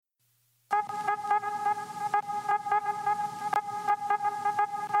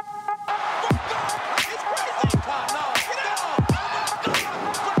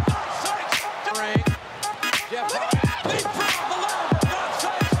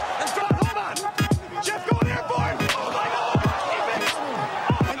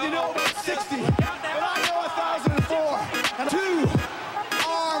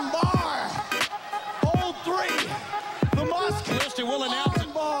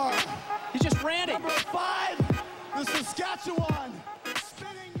the Saskatchewan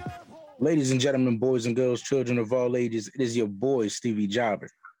Spinning Nerve Hole. Ladies and gentlemen, boys and girls, children of all ages, it is your boy, Stevie Jobber.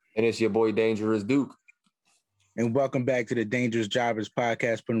 And it's your boy, Dangerous Duke. And welcome back to the Dangerous Jobbers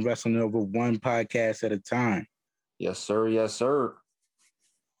podcast, putting wrestling over one podcast at a time. Yes, sir. Yes, sir.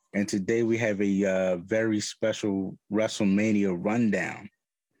 And today we have a very special WrestleMania rundown.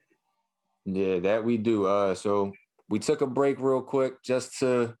 Yeah, that we do. So we took a break real quick just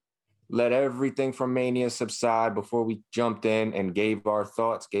to let everything from Mania subside before we jumped in and gave our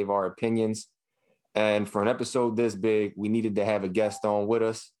thoughts, gave our opinions. And for an episode this big, we needed to have a guest on with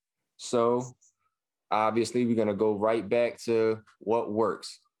us. So obviously we're going to go right back to what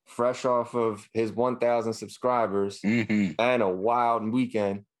works. Fresh off of his 1,000 subscribers and a wild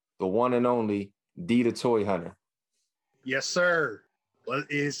weekend, the one and only D the Toy Hunter. Yes, sir. What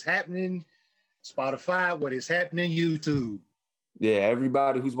is happening Spotify? What is happening YouTube? Yeah,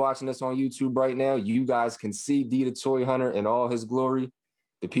 everybody who's watching this on YouTube right now, you guys can see D the Toy Hunter in all his glory.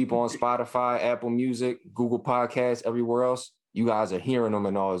 The people on Spotify, Apple Music, Google Podcasts, everywhere else, you guys are hearing him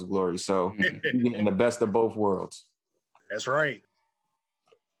in all his glory. So you're getting the best of both worlds. That's right.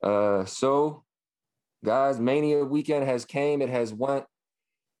 So, guys, Mania weekend has came, it has went.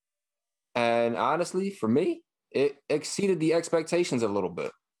 And honestly, for me, it exceeded the expectations a little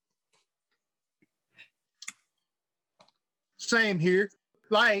bit. Same here.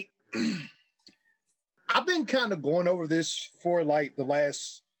 Like, I've been kind of going over this for like the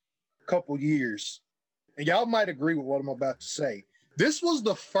last couple years. And y'all might agree with what I'm about to say. This was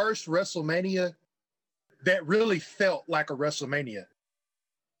the first WrestleMania that really felt like a WrestleMania.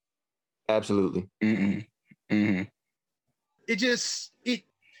 Absolutely.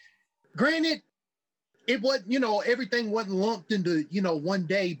 Granted, it wasn't, everything wasn't lumped into, one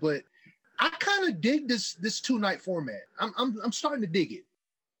day, but I kind of dig this 2-night format. I'm starting to dig it.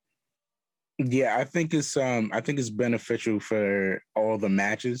 Yeah, I think it's beneficial for all the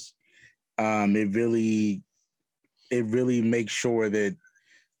matches. It really makes sure that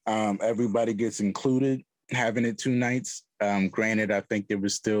everybody gets included having it 2 nights. Granted, I think there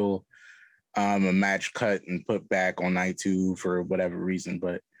was still a match cut and put back on night 2 for whatever reason,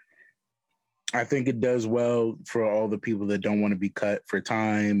 but I think it does well for all the people that don't want to be cut for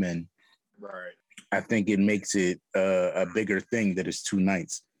time, and right. I think it makes it a bigger thing that it's 2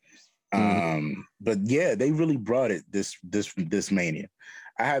 nights. But yeah, they really brought it this Mania.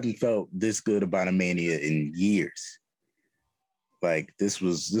 I haven't felt this good about a Mania in years. Like this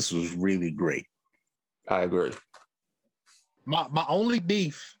was really great. I agree. My only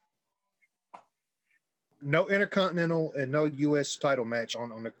beef, no Intercontinental and no US title match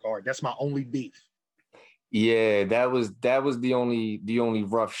on the card. That's my only beef. Yeah, that was the only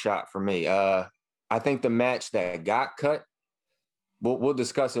rough shot for me. I think the match that got cut, we'll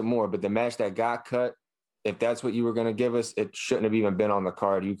discuss it more, but the match that got cut, if that's what you were going to give us, it shouldn't have even been on the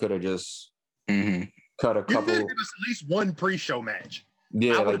card. You could have just cut a couple. You could have given us at least one pre-show match.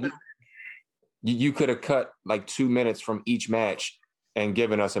 Yeah, like you could have cut like 2 minutes from each match and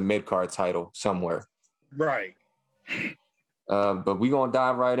given us a mid-card title somewhere. Right. But we're going to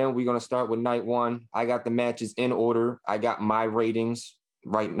dive right in. We're going to start with night 1. I got the matches in order. I got my ratings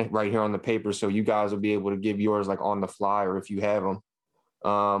right here on the paper, so you guys will be able to give yours like on the fly or if you have them.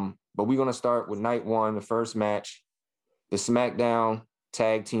 But we're going to start with night 1, the first match, the SmackDown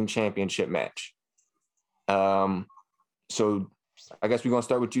Tag Team Championship match. So I guess we're going to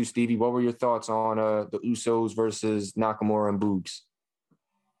start with you, Stevie. What were your thoughts on the Usos versus Nakamura and Boogs?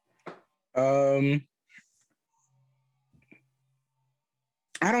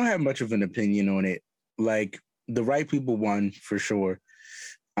 I don't have much of an opinion on it. Like, the right people won for sure.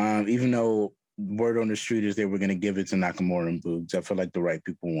 Even though word on the street is they were going to give it to Nakamura and Boogs, I feel like the right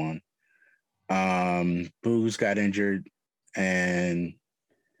people won. Boogs got injured, and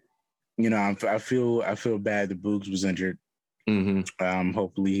I feel bad that Boogs was injured.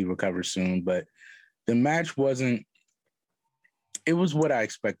 Hopefully he recovers soon. But the match wasn't. It was what I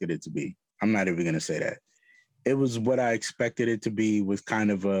expected it to be. I'm not even going to say that. It was what I expected it to be, with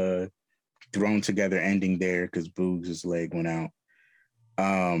kind of a thrown together ending there because Boogs' leg went out.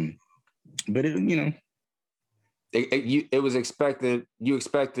 But it was expected. You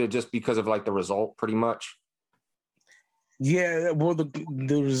expected it just because of like the result, pretty much. Yeah, well,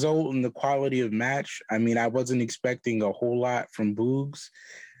 the result and the quality of match. I mean, I wasn't expecting a whole lot from Boogs,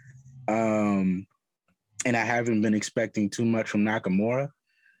 and I haven't been expecting too much from Nakamura.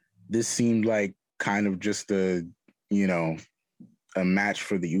 This seemed like kind of just a match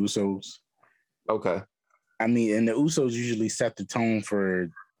for the Usos. Okay. I mean, and the Usos usually set the tone for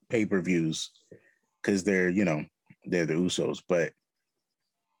pay-per-views because they're the Usos, but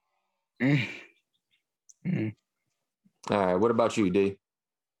All right. What about you, D?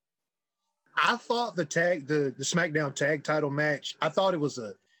 I thought the SmackDown tag title match, I thought it was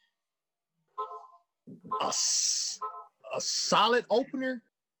a solid opener.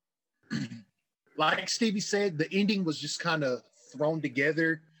 Like Stevie said, the ending was just kind of thrown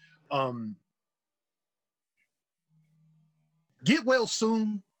together. Get well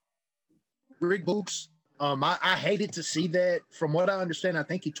soon, Rick Books. I hated to see that. From what I understand, I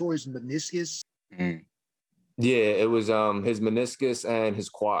think he tore his meniscus. Mm. Yeah, it was his meniscus and his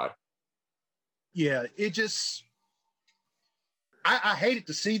quad. Yeah, it just I hated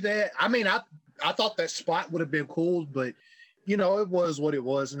to see that. I mean, I thought that spot would have been cool, but you know, it was what it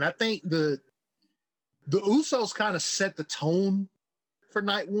was. And I think the Usos kind of set the tone for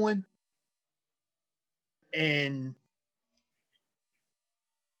night one. And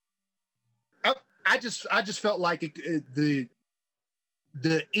I just felt like the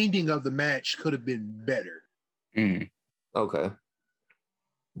ending of the match could have been better. Mm. Okay.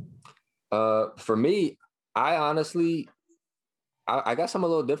 For me, I honestly, I guess I'm a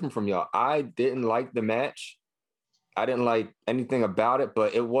little different from y'all. I didn't like the match. I didn't like anything about it,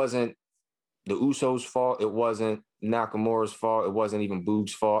 but it wasn't the Usos' fault. It wasn't Nakamura's fault. It wasn't even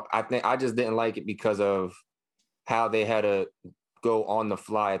Boog's fault. I think I just didn't like it because of how they had to go on the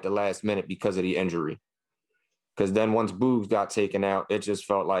fly at the last minute because of the injury. Because then once Boogs got taken out, it just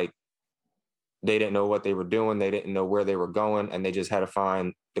felt like they didn't know what they were doing. They didn't know where they were going, and they just had to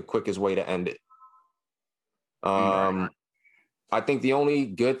find the quickest way to end it. I think the only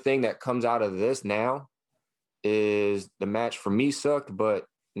good thing that comes out of this now is the match for me sucked, but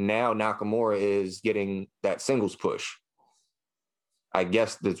now Nakamura is getting that singles push. I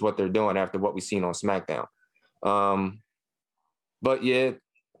guess that's what they're doing after what we've seen on SmackDown. But yeah,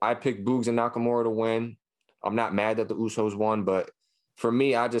 I picked Boogs and Nakamura to win. I'm not mad that the Usos won, but for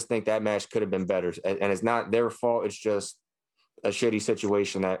me, I just think that match could have been better. And it's not their fault. It's just a shitty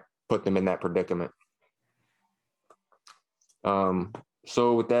situation that put them in that predicament.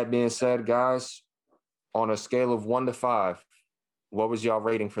 So with that being said, guys, on a scale of 1 to 5, what was y'all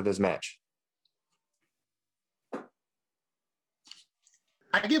rating for this match?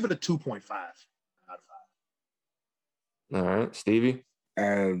 I give it a 2.5 out of 5. All right, Stevie?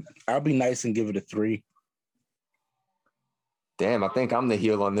 I'll be nice and give it a 3. Damn, I think I'm the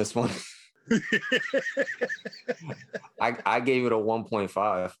heel on this one. I gave it a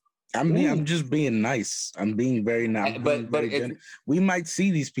 1.5. I'm just being nice. I'm being very nice. But we might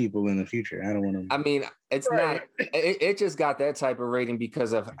see these people in the future. I don't want to. I mean, it's right. Not. It just got that type of rating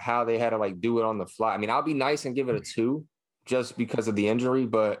because of how they had to like do it on the fly. I mean, I'll be nice and give it a 2 just because of the injury,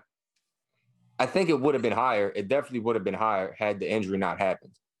 but I think it would have been higher. It definitely would have been higher had the injury not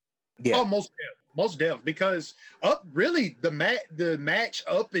happened. Yeah, oh, most definitely. Because the match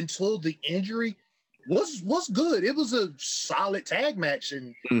up until the injury was good. It was a solid tag match,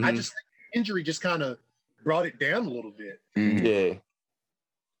 and I just think the injury just kind of brought it down a little bit. Mm-hmm. Yeah.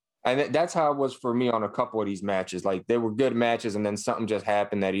 And that's how it was for me on a couple of these matches. Like, they were good matches, and then something just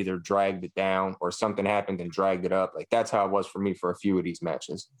happened that either dragged it down or something happened and dragged it up. Like, that's how it was for me for a few of these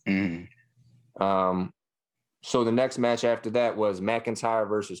matches. Mm-hmm. So the next match after that was McIntyre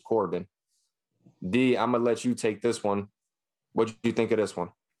versus Corbin. D, I'm going to let you take this one. What did you think of this one?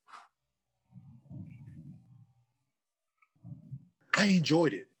 I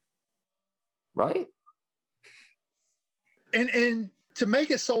enjoyed it. Right? And to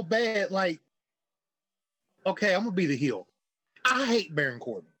make it so bad, like, okay, I'm gonna be the heel. I hate Baron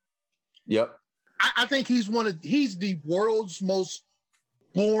Corbin. Yep. I think he's the world's most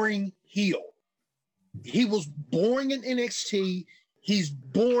boring heel. He was boring in NXT. He's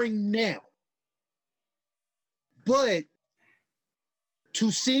boring now. But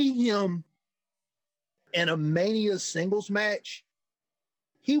to see him in a Mania singles match,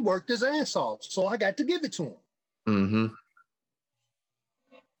 he worked his ass off. So I got to give it to him. Mm-hmm.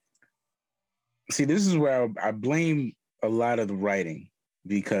 See, this is where I blame a lot of the writing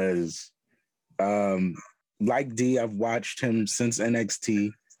because, like D, I've watched him since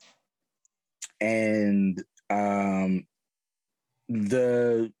NXT, and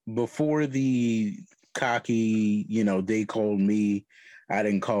before the cocky, they called me, I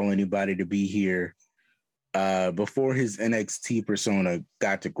didn't call anybody to be here. Before his NXT persona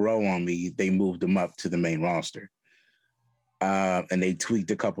got to grow on me, they moved him up to the main roster. And they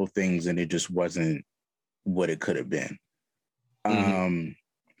tweaked a couple things, and it just wasn't what it could have been. Mm-hmm.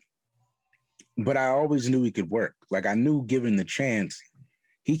 But I always knew he could work. Like, I knew given the chance,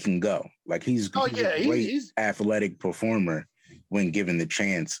 he can go. Like, he's a great athletic performer when given the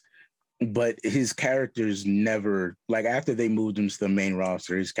chance. But his characters never, like, after they moved him to the main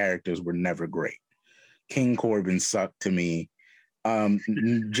roster, his characters were never great. King Corbin sucked to me.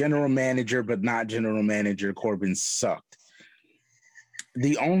 General manager, but not general manager, Corbin sucked.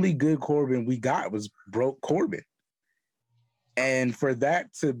 The only good Corbin we got was broke Corbin. And for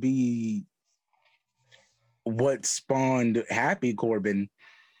that to be what spawned Happy Corbin,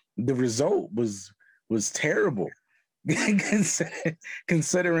 the result was terrible.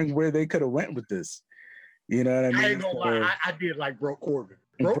 Considering where they could have went with this. You know what I mean? I ain't gonna lie, I did like broke Corbin.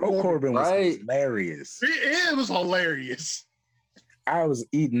 Broke Corbin was right? hilarious. It was hilarious. I was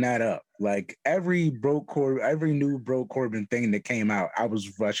eating that up. Like every new broke Corbin thing that came out, I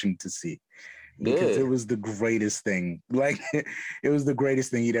was rushing to see because it was the greatest thing. Like it was the greatest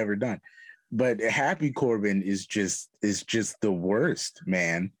thing he'd ever done. But Happy Corbin is just the worst,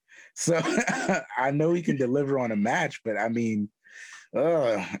 man. So I know he can deliver on a match, but I mean,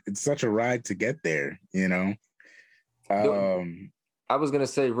 it's such a ride to get there, you know. I was gonna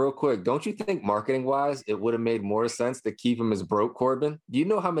say real quick, don't you think marketing wise it would have made more sense to keep him as broke Corbin? Do you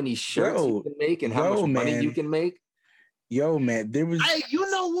know how many shirts you can make and how much money you can make? Yo, man, there was. Hey, you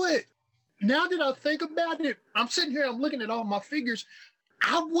know what? Now that I think about it, I'm sitting here, I'm looking at all my figures.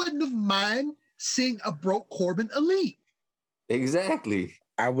 I wouldn't have mind seeing a broke Corbin Elite. Exactly.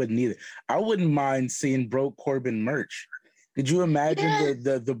 I wouldn't either. I wouldn't mind seeing broke Corbin merch. Could you imagine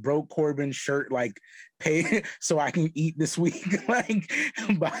the broke Corbin shirt, like pay so I can eat this week, like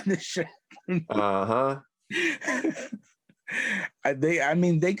buy the shirt?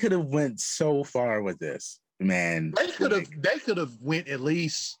 They could have went so far with this, man. They could have went at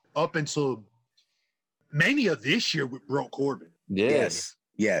least up until Mania this year with broke Corbin. Yes.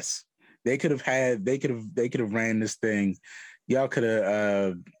 They could have ran this thing. Y'all could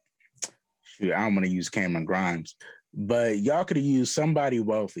have I don't want to use Cameron Grimes, but y'all could have used somebody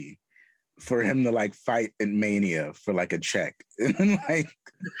wealthy for him to like fight in Mania for like a check. And like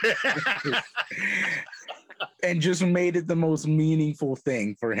and just made it the most meaningful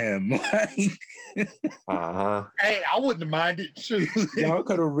thing for him. Hey, I wouldn't have minded too. y'all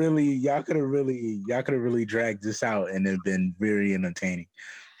could have really dragged this out and have been very entertaining.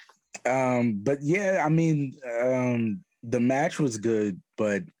 But yeah, I mean, the match was good,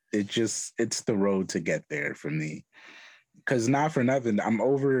 but it's the road to get there for me. Because not for nothing, I'm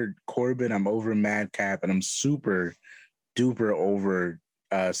over Corbin, I'm over Madcap, and I'm super duper over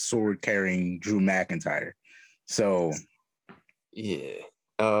sword carrying Drew McIntyre. So yeah,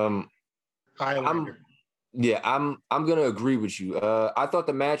 I'm gonna agree with you. I thought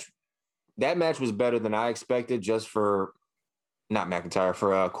that match was better than I expected, just for not McIntyre,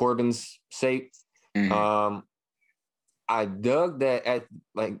 for Corbin's sake. mm-hmm. I dug that at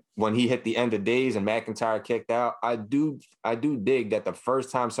like when he hit the end of days and McIntyre kicked out. I do dig that the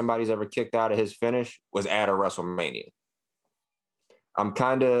first time somebody's ever kicked out of his finish was at a WrestleMania. I'm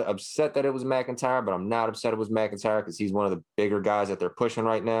kind of upset that it was McIntyre, but I'm not upset it was McIntyre because he's one of the bigger guys that they're pushing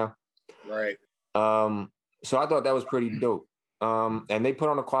right now. Right. So I thought that was pretty dope. And they put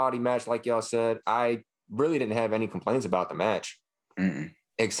on a quality match, like y'all said. I really didn't have any complaints about the match,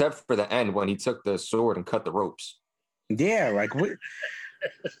 except for the end when he took the sword and cut the ropes. Yeah, like what?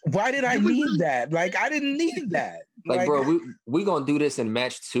 Why did I need that? Like I didn't need that. Like bro, we gonna do this in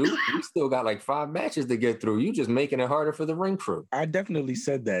match 2. We still got like 5 matches to get through. You just making it harder for the ring crew. I definitely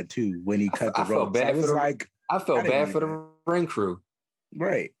said that too when he cut the ropes. I felt bad for the ring crew.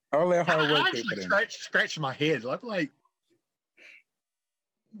 Right, all that hard work. I actually scratched my head. I'm like,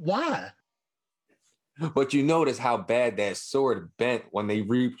 why? But you notice how bad that sword bent when they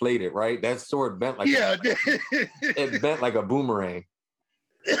replayed it, right? That sword bent like it bent like a boomerang.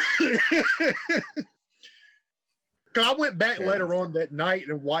 Cause I went back later on that night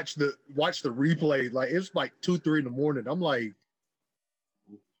and watched the replay. Like it's like 2-3 in the morning. I'm like,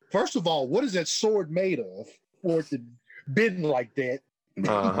 first of all, what is that sword made of for it to bend like that?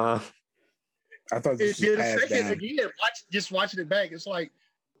 I thought this was passed second down. again. Just watching it back, it's like,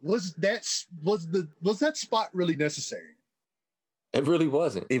 was that spot really necessary? It really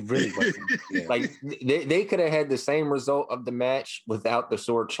wasn't. It really wasn't. Yeah. Like they could have had the same result of the match without the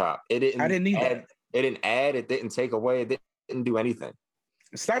sword chop. I didn't need that. It didn't add. It didn't take away. It didn't do anything.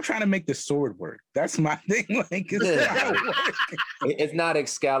 Stop trying to make the sword work. That's my thing. Like it's not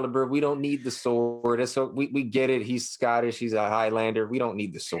Excalibur. We don't need the sword. We get it. He's Scottish. He's a Highlander. We don't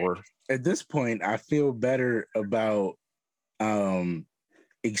need the sword. At this point, I feel better about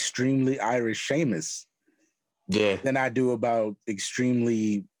extremely Irish Sheamus than I do about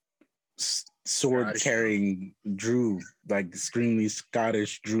extremely sword carrying Drew, like extremely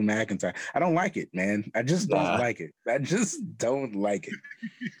Scottish Drew McIntyre. I don't like it, man. I just don't like it. I just don't like it.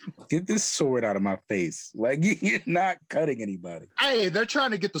 Get this sword out of my face. Like you're not cutting anybody. Hey, they're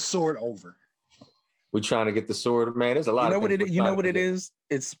trying to get the sword over. We're trying to get the sword, man. There's a lot. You know of what things it? You know what it is?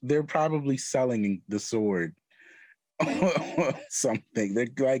 They're probably selling the sword. Something.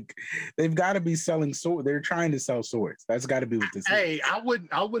 They've got to be selling sword. They're trying to sell swords. That's got to be what this is. Hey, I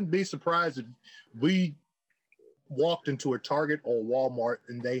wouldn't be surprised if we walked into a Target or Walmart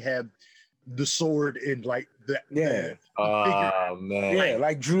and they have the sword in like the Yeah. Oh man. Yeah,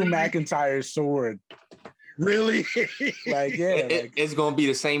 like Drew McIntyre's sword. Really? Like, yeah. It's gonna be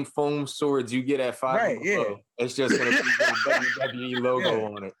the same foam swords you get at Five. Right, yeah. It's just gonna be the WWE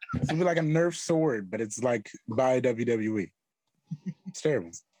logo on it. It's gonna be like a Nerf sword, but it's like by WWE. It's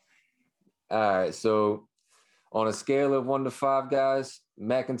terrible. All right, so on a scale of 1 to 5, guys,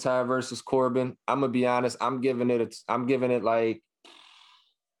 McIntyre versus Corbin, I'm gonna be honest. I'm giving it like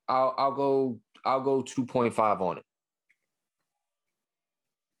I'll go 2.5 on it.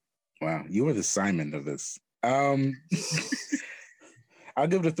 Wow, you were the Simon of this. I'll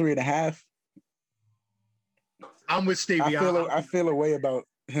give it a 3.5. I'm with Stevie. I feel a way about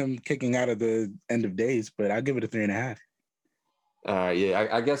him kicking out of the end of days, but I'll give it a 3.5. All right, yeah,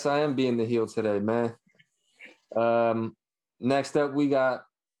 I guess I am being the heel today, man. Next up, we got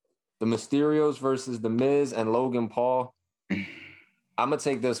the Mysterios versus The Miz and Logan Paul. I'm gonna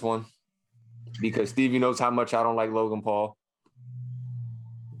take this one because Stevie knows how much I don't like Logan Paul.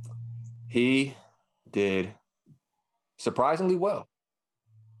 He did surprisingly well.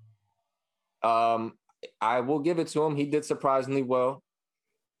 I will give it to him. He did surprisingly well.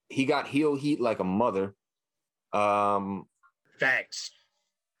 He got heel heat like a mother. Facts.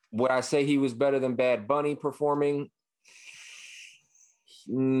 Would I say he was better than Bad Bunny performing?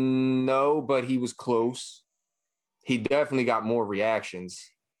 No, but he was close. He definitely got more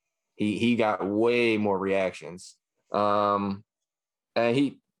reactions. He got way more reactions. And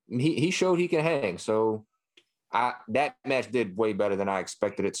he showed he can hang. So that match did way better than I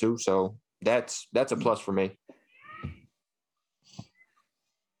expected it to. So that's a plus for me.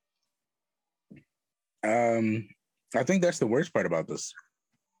 I think that's the worst part about this.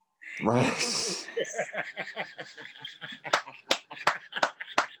 Right.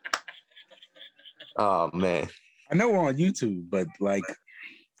 Oh man. I know we're on YouTube, but like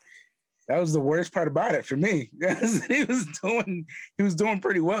that was the worst part about it for me. he was doing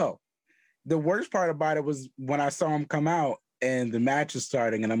pretty well. The worst part about it was when I saw him come out and the match is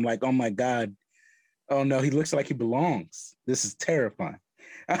starting, and I'm like, oh my God, oh no, he looks like he belongs. This is terrifying.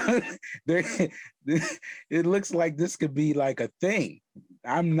 It looks like this could be like a thing.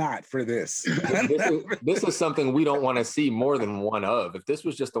 I'm not for this. This is something we don't want to see more than one of. If this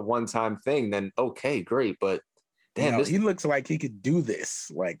was just a one-time thing, then okay, great. But damn, he looks like he could do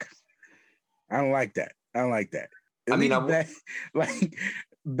this. Like, I don't like that.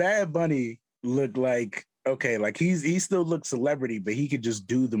 Bad Bunny looked like, okay, like he still looks celebrity, but he could just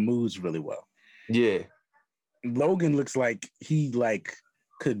do the moves really well. Yeah. Logan looks like he like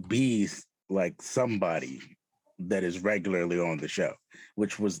could be like somebody that is regularly on the show,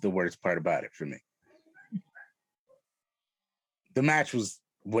 which was the worst part about it for me. The match was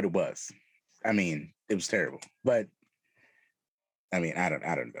what it was. I mean, it was terrible, but I mean, I don't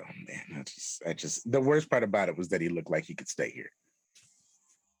know, man. I just the worst part about it was that he looked like he could stay here.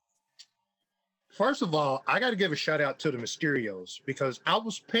 First of all, I got to give a shout out to the Mysterios because I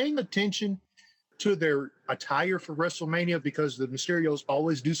was paying attention to their attire for WrestleMania because the Mysterios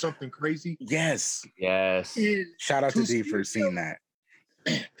always do something crazy. Yes. Shout out to D for seeing that.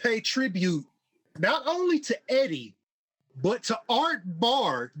 Pay tribute not only to Eddie, but to Art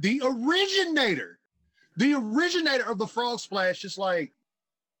Barr, the originator of the Frog Splash. Is like,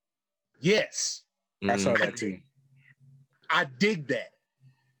 yes. I saw that too. I dig that.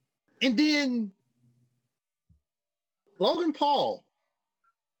 And then Logan Paul.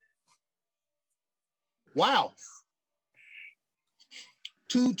 Wow.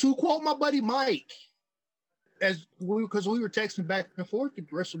 To quote my buddy Mike, because we were texting back and forth at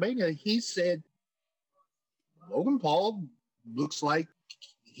WrestleMania, he said Logan Paul looks like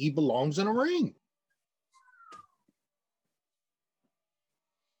he belongs in a ring.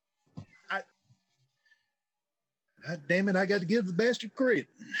 God damn it, I got to give the bastard credit.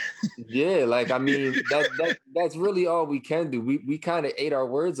 Yeah, like I mean, that's really all we can do. We kind of ate our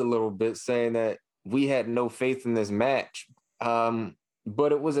words a little bit, saying that we had no faith in this match.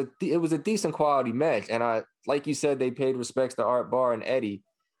 But it was a decent quality match, and like you said, they paid respects to Art Barr and Eddie,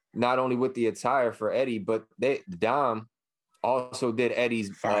 not only with the attire for Eddie, but Dom also did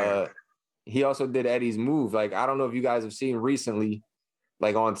Eddie's. He also did Eddie's move. Like I don't know if you guys have seen recently,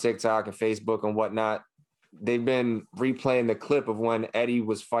 like on TikTok and Facebook and whatnot. They've been replaying the clip of when Eddie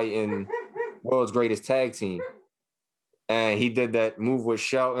was fighting World's Greatest Tag Team. And he did that move with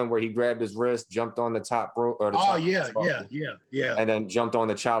Shelton where he grabbed his wrist, jumped on the top rope. Or the Oh, top yeah, rope, yeah. and then jumped on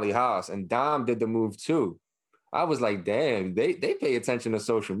the Charlie Haas. And Dom did the move too. I was like, damn, they pay attention to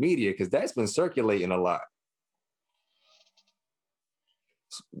social media because that's been circulating a lot.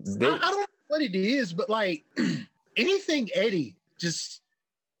 I don't know what it is, but like anything Eddie, just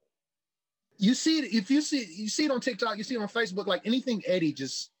you see it. If you see it on TikTok, you see it on Facebook, like anything Eddie,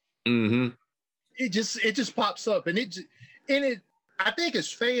 just it just pops up, and it I think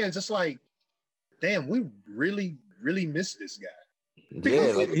as fans, it's like, damn, we really miss this guy.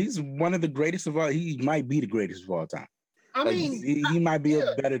 Yeah, like, he's one of the greatest of all. He might be the greatest of all time. I mean, he might be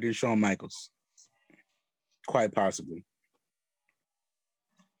better than Shawn Michaels, quite possibly.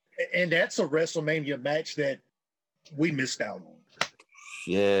 And that's a WrestleMania match that we missed out on.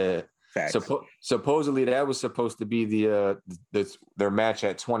 Yeah. Facts. Supposedly that was supposed to be their match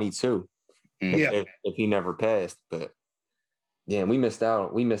at 22. If he never passed, but yeah, we missed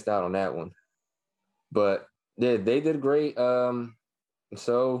out on that one. But yeah, they did great.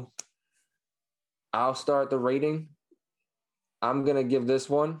 So I'll start the rating. I'm gonna give this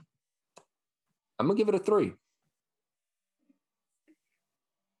one. I'm gonna give it a 3.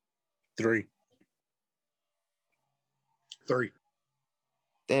 3.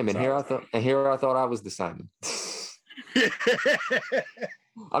 Damn, and here I thought I was the Simon.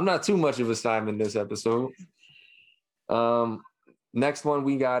 I'm not too much of a Simon this episode. Next one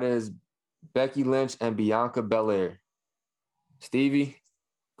we got is Becky Lynch and Bianca Belair. Stevie,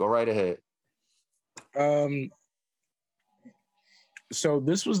 go right ahead. So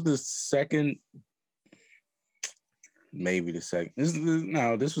this was the second, maybe the second. This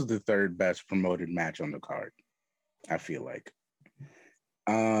was the third best promoted match on the card, I feel like.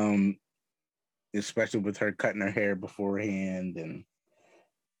 Especially with her cutting her hair beforehand and,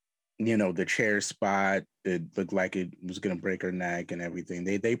 you know, the chair spot, it looked like it was going to break her neck and everything.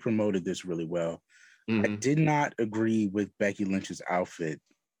 They promoted this really well. I did not agree with Becky Lynch's outfit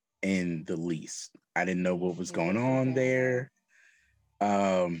in the least. I didn't know what was going on there.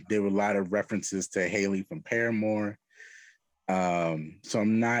 There were a lot of references to Haley from Paramore. So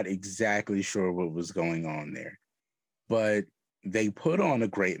I'm not exactly sure what was going on there. But they put on a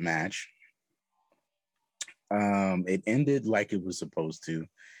great match. It ended like it was supposed to.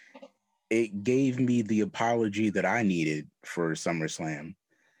 It gave me the apology that I needed for SummerSlam.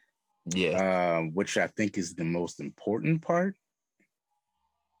 Yeah. Which I think is the most important part,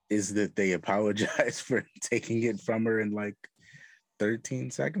 is that they apologized for taking it from her in like 13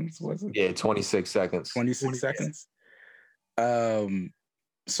 seconds, was it? Yeah, 26 seconds. 26 seconds.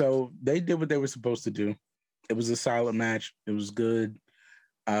 So they did what they were supposed to do. It was a solid match. It was good.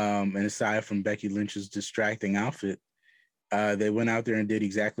 And aside from Becky Lynch's distracting outfit, they went out there and did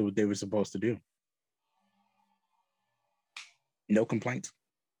exactly what they were supposed to do. No complaints.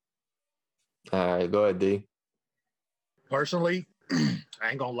 All right, go ahead, D. Personally, I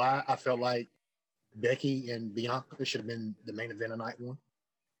ain't gonna lie, I felt like Becky and Bianca should have been the main event of night one.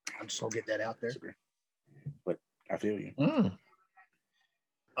 I'm just gonna get that out there. But I feel you.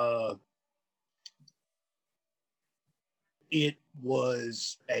 It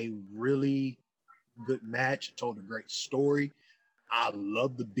was a really good match. It told a great story. I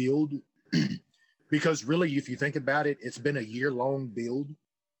love the build because really, if you think about it, it's been a year-long build.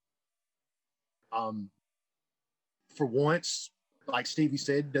 For once, like Stevie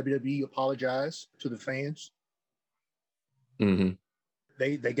said, WWE apologized to the fans.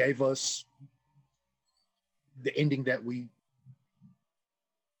 They gave us the ending that we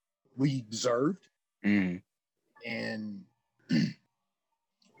deserved. And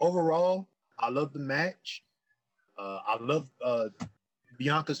overall, I love the match. I love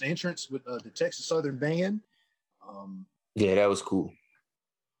Bianca's entrance with the Texas Southern Band. Yeah, that was cool.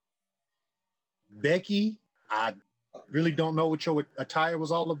 Becky, I really don't know what your attire was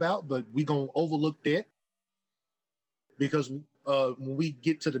all about, but we're going to overlook that because when we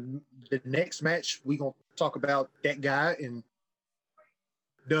get to the next match, we're going to talk about that guy and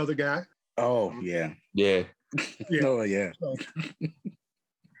the other guy. Oh, yeah. Yeah. Oh, yeah.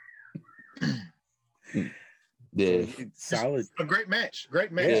 Yeah. Solid. A great match.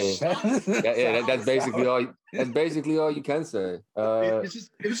 Great match. Yeah, that's basically all. That's basically all you can say. It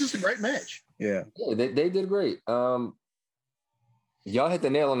was just a great match. Yeah. They did great. Y'all hit the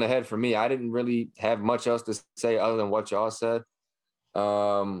nail on the head for me. I didn't really have much else to say other than what y'all said.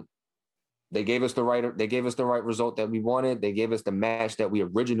 They gave us the right result that we wanted. They gave us the match that we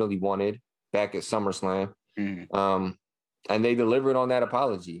originally wanted back at SummerSlam. And they delivered on that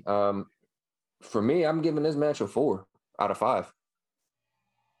apology. For me, I'm giving this match a 4 out of 5.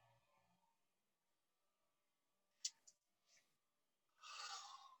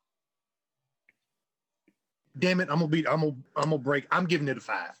 damn it, I'm gonna break. I'm giving it a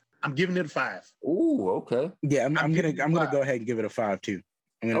 5. I'm giving it a 5. Ooh, okay. Yeah, I'm I'm gonna giving it a 5. go ahead and give it a 5 too.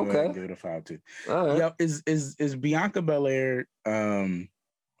 I'm gonna go ahead and give it a 5 too. All right. Yo, is Bianca Belair?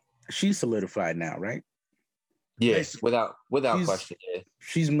 She's solidified now, right? Yeah, Basically. without She's- question. Yeah.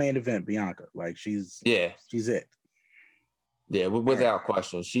 She's main event Bianca. Like she's it. Yeah, without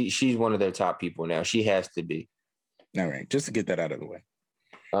question. She's one of their top people now. She has to be. All right, just to get that out of the way.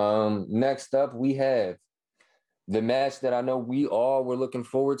 Next up, we have the match that I know we all were looking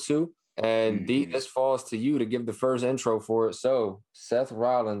forward to. And D, this falls to you to give the first intro for it. So, Seth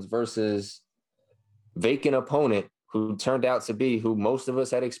Rollins versus vacant opponent who turned out to be who most of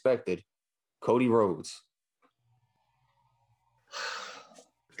us had expected, Cody Rhodes.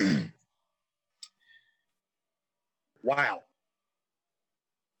 Wow.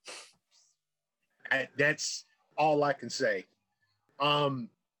 That's all I can say.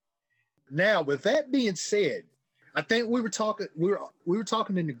 Now, with that being said, I think we were talking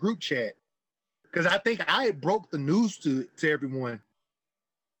in the group chat because I think I had broke the news to everyone.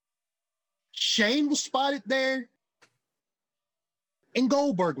 Shane was spotted there, and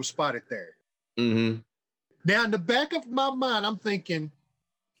Goldberg was spotted there. Mm-hmm. Now, in the back of my mind, I'm thinking,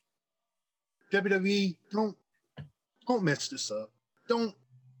 WWE, don't mess this up.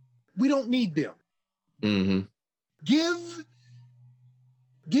 We don't need them. Mm-hmm. Give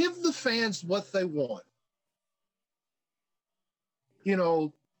the fans what they want. You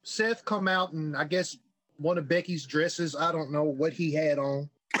know, Seth come out and I guess one of Becky's dresses. I don't know what he had on.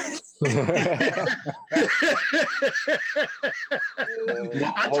 What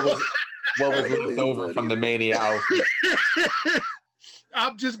was left over from the Mania outfit?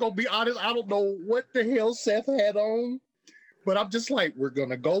 I'm just gonna be honest. I don't know what the hell Seth had on, but I'm just like, we're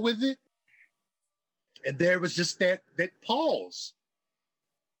gonna go with it. And there was just that pause,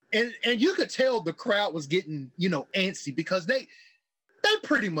 and you could tell the crowd was getting antsy because they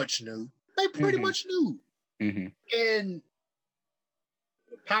pretty much knew. They pretty much knew. Mm-hmm. And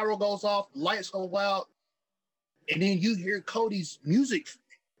the pyro goes off, lights go out, and then you hear Cody's music,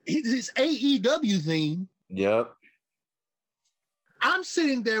 his AEW theme. Yep. I'm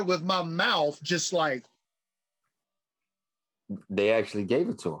sitting there with my mouth just like, they actually gave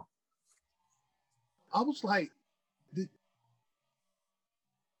it to him. I was like,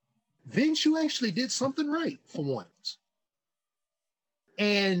 Vince, you actually did something right for once.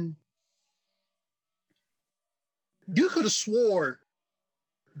 And you could have swore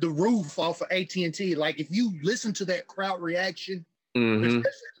the roof off of AT&T. Like if you listen to that crowd reaction, Mm-hmm.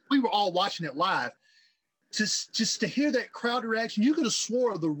 we were all watching it live. Just to hear that crowd reaction, you could have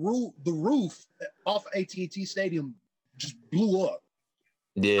swore the roof off AT&T Stadium just blew up.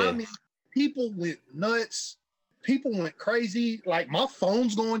 Yeah. I mean, people went nuts. People went crazy. Like my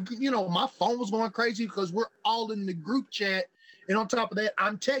phone's going, my phone was going crazy because we're all in the group chat. And on top of that,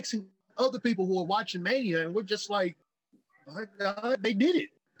 I'm texting other people who are watching Mania, and we're just like, oh my God, they did it.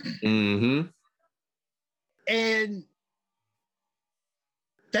 Mm-hmm. And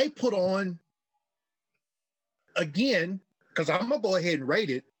they put on, again, because I'm going to go ahead and rate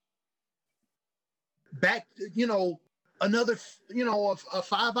it, back, another, a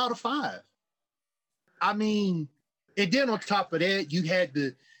 5 out of 5. I mean, and then on top of that, you had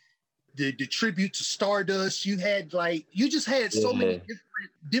the tribute to Stardust. You had you just had so many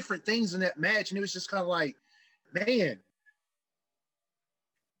different things in that match, and it was just kind of like, man.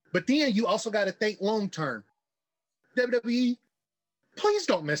 But then you also got to think long term. WWE, please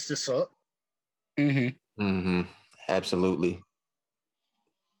don't mess this up. Mm-hmm. Mm-hmm. Absolutely.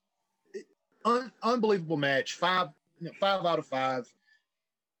 Unbelievable match. 5 out of 5.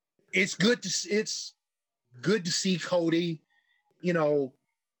 It's good to see Cody,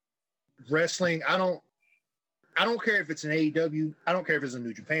 wrestling. I don't care if it's in AEW. I don't care if it's in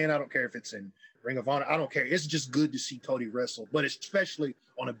New Japan. I don't care if it's in Ring of Honor. I don't care. It's just good to see Cody wrestle, but especially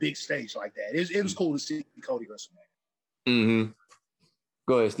on a big stage like that. It was cool to see Cody wrestle. Mm-hmm.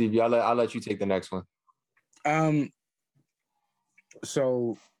 Go ahead, Stevie. I'll let you take the next one.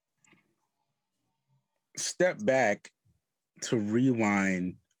 So step back to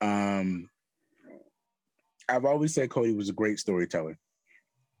rewind. I've always said Cody was a great storyteller,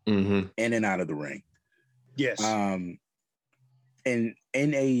 Mm-hmm. in and out of the ring. Yes. And in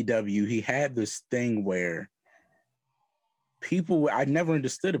AEW, he had this thing where I never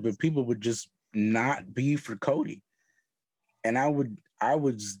understood it, but people would just not be for Cody. And I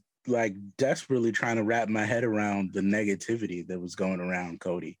was like desperately trying to wrap my head around the negativity that was going around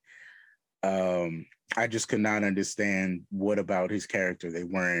Cody. I just could not understand what about his character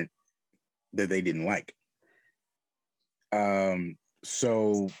that they didn't like.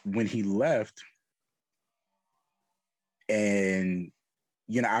 So when he left, And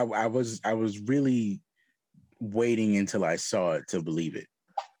I was really waiting until I saw it to believe it.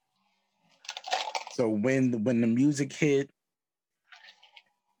 So when the music hit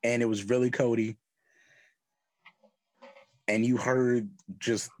and it was really Cody, and you heard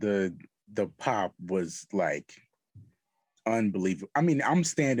just the pop was like unbelievable. I mean, I'm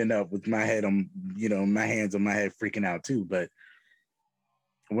standing up with my head on, my hands on my head, freaking out too. But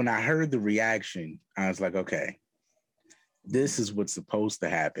when I heard the reaction, I was like, okay, this is what's supposed to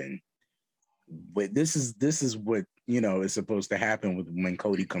happen. But this is what is supposed to happen when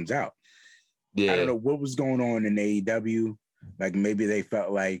Cody comes out. Yeah. I don't know what was going on in AEW. Like maybe they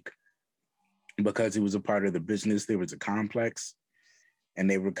felt like because he was a part of the business, there was a complex, and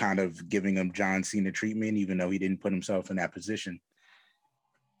they were kind of giving him John Cena treatment, even though he didn't put himself in that position.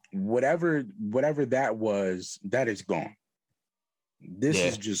 Whatever that was, that is gone. This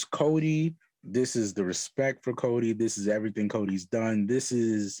is just Cody. This is the respect for Cody. This is everything Cody's done. This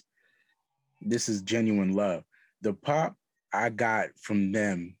is genuine love. The pop I got from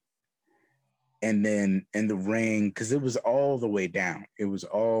them, and then in the ring, because it was all the way down. It was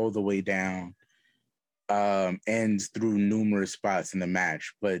all the way down, ends through numerous spots in the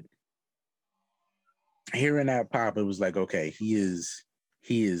match. But hearing that pop, it was like, okay, he is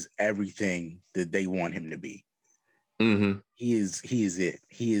everything that they want him to be. Mm-hmm. He is it.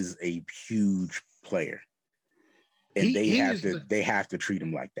 He is a huge player, and they have to treat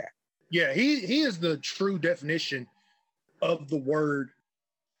him like that. Yeah, he is the true definition of the word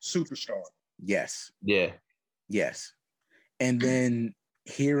superstar. Yes. Yeah. Yes. And then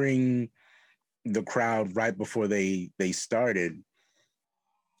hearing the crowd right before they started,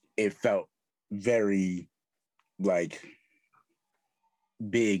 it felt very like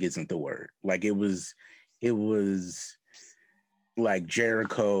big isn't the word. Like it was like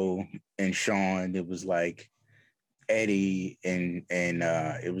Jericho and Shawn. It was like Eddie and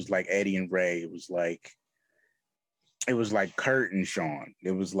it was like Eddie and Ray. It was like Kurt and Shawn.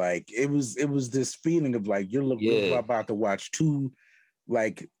 It was this feeling of like you're about to watch two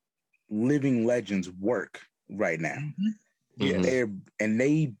like living legends work right now. Mm-hmm. Yeah,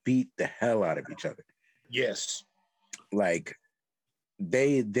 they beat the hell out of each other. Yes, like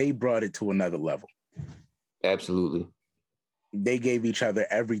they brought it to another level. Absolutely. They gave each other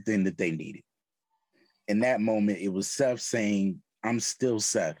everything that they needed. In that moment, it was Seth saying, "I'm still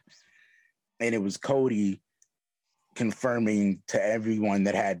Seth," and it was Cody confirming to everyone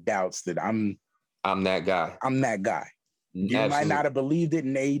that had doubts that I'm that guy. I'm that guy. You might not have believed it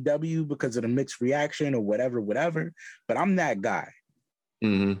in AEW because of the mixed reaction or whatever, but I'm that guy.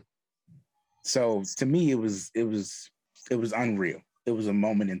 Mm-hmm. So to me, it was unreal. It was a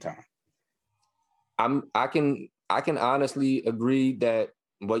moment in time. I can honestly agree that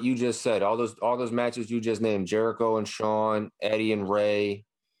what you just said, all those matches you just named, Jericho and Shawn, Eddie and Ray,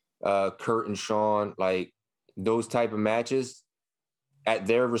 Kurt and Shawn, like those type of matches at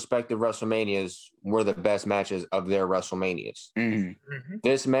their respective WrestleManias were the best matches of their WrestleManias. Mm-hmm. Mm-hmm.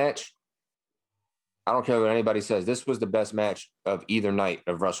 This match, I don't care what anybody says, this was the best match of either night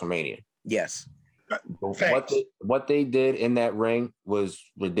of WrestleMania. Yes. What they did in that ring was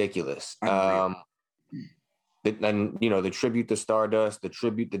ridiculous. And the tribute to Stardust, the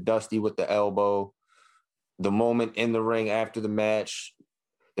tribute to Dusty with the elbow, the moment in the ring after the match,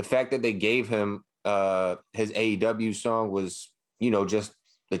 the fact that they gave him his AEW song was, just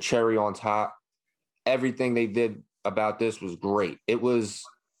the cherry on top. Everything they did about this was great. It was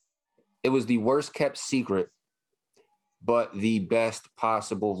the worst kept secret, but the best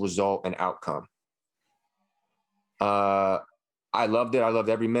possible result and outcome. I loved it. I loved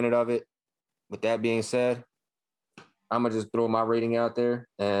every minute of it. With that being said, I'm going to just throw my rating out there,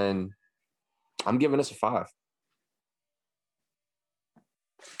 and I'm giving this a 5.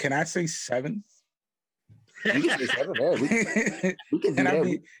 Can I say 7? You can say 7, man. We can do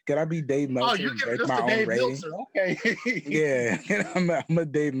that. Can I be Dave Meltzer? Oh, you give it my own Dave rating? Meltzer. Okay. Yeah, I'm a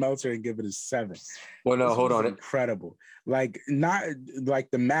Dave Meltzer and give it a 7. Well, no, hold on. Incredible. Like, not like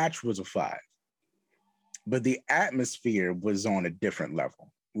the match was a 5, but the atmosphere was on a different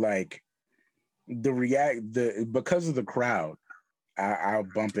level. Like because of the crowd, I'll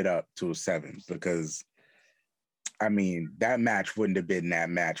bump it up to a 7 because I mean that match wouldn't have been that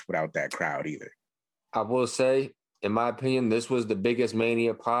match without that crowd either. I will say, in my opinion, this was the biggest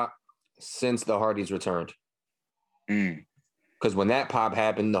Mania pop since the Hardys returned. Because when that pop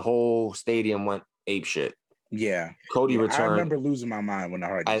happened, the whole stadium went apeshit. Yeah. Cody returned. I remember losing my mind when the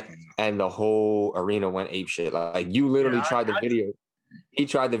Hardys came out. And the whole arena went apeshit. Like you literally tried the video. He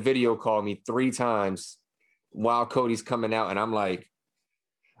tried to video call me 3 times while Cody's coming out, and I'm like,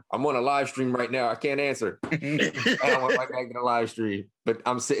 I'm on a live stream right now. I can't answer. I don't want my back in a live stream, but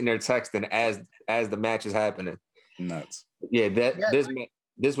I'm sitting there texting as the match is happening. Nuts. Yeah,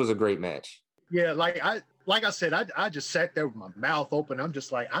 this was a great match. Yeah, like I said, I just sat there with my mouth open. I'm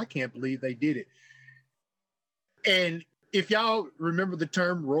just like, I can't believe they did it. And if y'all remember the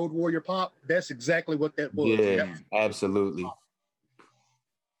term Road Warrior Pop, that's exactly what that was. Yeah, absolutely.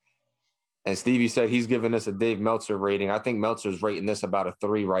 And Stevie said he's giving us a Dave Meltzer rating. I think Meltzer's rating this about a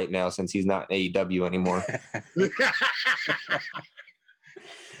 3 right now since he's not in AEW anymore.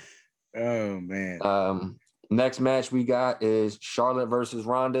 Oh man. Next match we got is Charlotte versus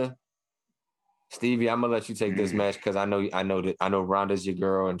Ronda. Stevie, I'm gonna let you take this match because I know Ronda's your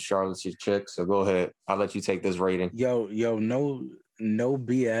girl and Charlotte's your chick. So go ahead. I'll let you take this rating. Yo, no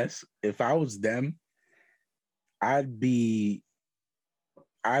BS. If I was them, I'd be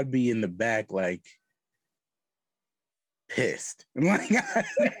in the back like pissed.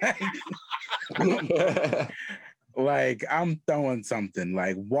 Like I'm throwing something.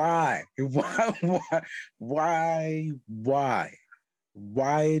 Like why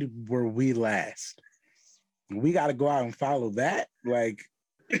were we last? We got to go out and follow that. Like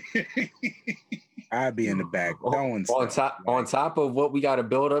I'd be in the back throwing stuff. On top of what we got to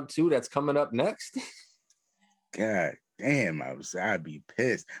build up to that's coming up next. God damn, I'd be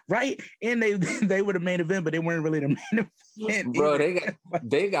pissed, right? And they were the main event, but they weren't really the main event. Bro,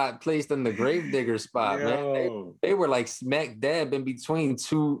 they got placed in the Gravedigger spot, man. They were like smack dab in between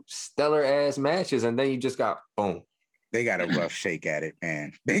two stellar ass matches, and then you just got boom. They got a rough shake at it,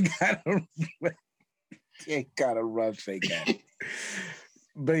 man. They got a rough shake at it.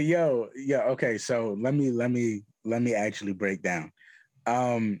 But okay. So let me actually break down.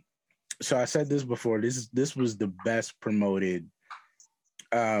 So I said this before. This was the best promoted.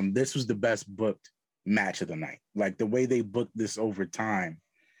 This was the best booked match of the night. Like the way they booked this over time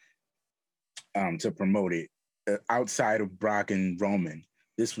to promote it, outside of Brock and Roman,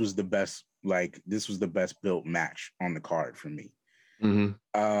 this was the best. Like this was the best built match on the card for me.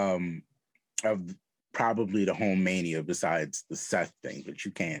 Mm-hmm. Of probably the home Mania besides the Seth thing, but you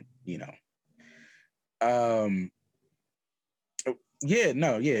can't, Even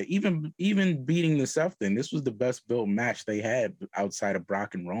beating the Seth thing, this was the best built match they had outside of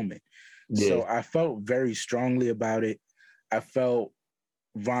Brock and Roman. Yeah. So I felt very strongly about it. I felt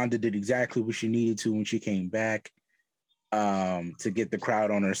Ronda did exactly what she needed to when she came back. To get the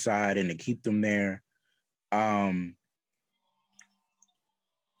crowd on her side and to keep them there.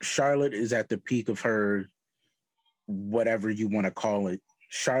 Charlotte is at the peak of her, whatever you want to call it.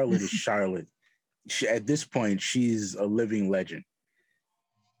 Charlotte is Charlotte. At this point, she's a living legend.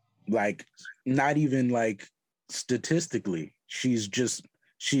 Like, not even like statistically, she's just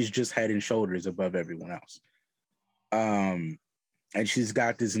head and shoulders above everyone else. And she's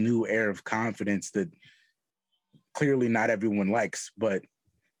got this new air of confidence that clearly not everyone likes, but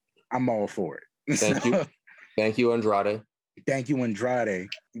I'm all for it. Thank you. Thank you, Andrade. Thank you, Andrade,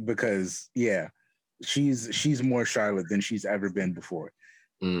 because she's more Charlotte than she's ever been before.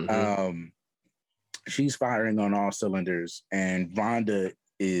 Mm-hmm. She's firing on all cylinders, and Ronda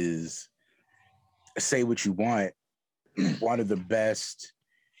is, say what you want, one of the best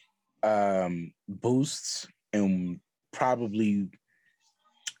boosts and probably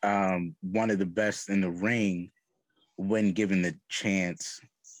one of the best in the ring when given the chance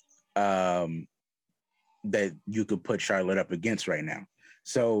that you could put Charlotte up against right now.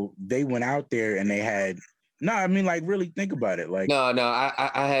 So they went out there and they had really think about it. Like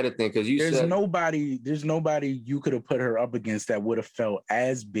I had to think because there's nobody you could have put her up against that would have felt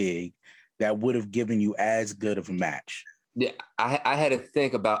as big, that would have given you as good of a match. Yeah, I had to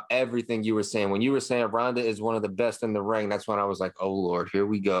think about everything you were saying. When you were saying Ronda is one of the best in the ring, that's when I was like, "Oh Lord, here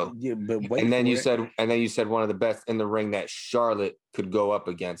we go." Yeah, but and then you said one of the best in the ring that Charlotte could go up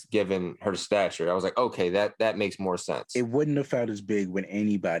against, given her stature. I was like, "Okay, that makes more sense." It wouldn't have felt as big with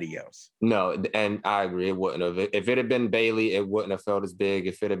anybody else. No, and I agree, it wouldn't have. If it had been Bayley, it wouldn't have felt as big.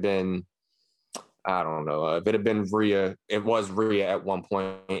 If it had been, I don't know, if it had been Rhea, it was Rhea at one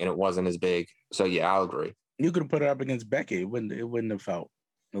point, and it wasn't as big. So yeah, I'll agree. You could have put it up against Becky. It wouldn't have felt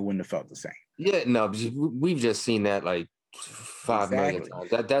the same. Yeah, no, we've just seen that like 5 million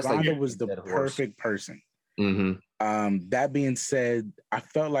times. That's Ronda like was the perfect person. Mm-hmm. That being said, I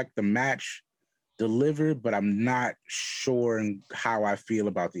felt like the match delivered, but I'm not sure how I feel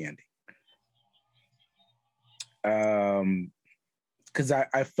about the ending. Because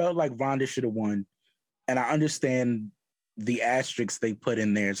I felt like Ronda should have won, and I understand the asterisks they put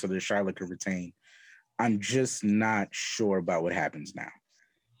in there so that Charlotte could retain. I'm just not sure about what happens now.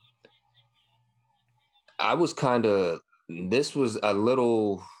 This was a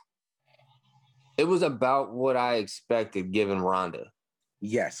little It was about what I expected given Ronda.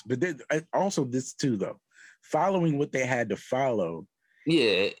 Yes, but then, also this too, though. Following what they had to follow,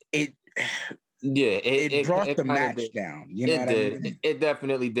 Yeah, it it brought the kinda match did. down. You know It what did. I mean? It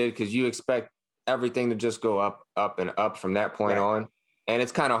definitely did because you expect everything to just go up, up, and up from that point Right. on, and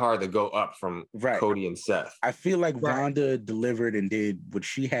it's kind of hard to go up from Right. Cody and Seth. I feel like Right. Ronda delivered and did what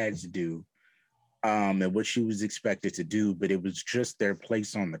she had to do, and what she was expected to do, but it was just their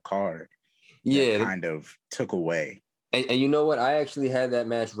place on the card that Yeah, kind of took away. and you know what? I actually had that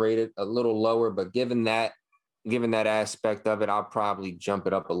match rated a little lower, but given that aspect of it, I'll probably jump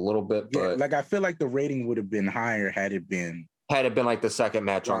it up a little bit. Yeah, But like I feel like the rating would have been higher had it been had it been like the second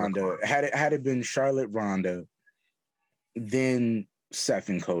match on the Ronda, card. had it been Charlotte Ronda, then Seth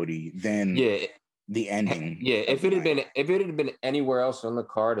and Cody, then Yeah, the ending. yeah. of If the it had night. been anywhere else on the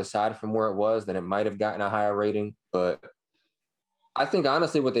card aside from where it was, then it might have gotten a higher rating. But I think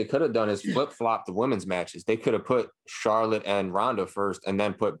honestly, what they could have done is flip flop the women's matches. They could have put Charlotte and Ronda first, and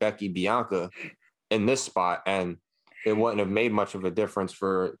then put Becky Bianca in this spot, and it wouldn't have made much of a difference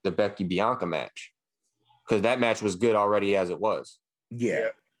for the Becky Bianca match because that match was good already as it was. Yeah.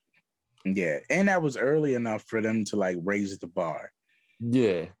 And that was early enough for them to like raise the bar.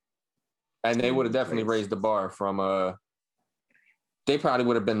 Yeah, and they would have definitely raised the bar from. They probably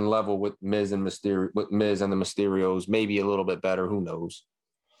would have been level with Miz and Mysterio, with Miz and the Mysterios, maybe a little bit better. Who knows?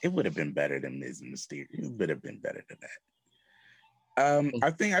 It would have been better than Miz and Mysterio. It would have been better than that. I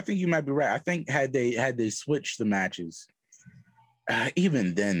think you might be right. I think had they switched the matches,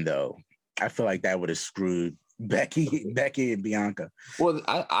 even then though, I feel like that would have screwed Becky and Bianca. Well,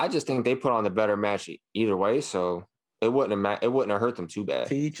 I just think they put on the better match either way, so it wouldn't have hurt them too bad.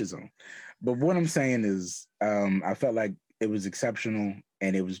 To each his own. But what I'm saying is, I felt like it was exceptional,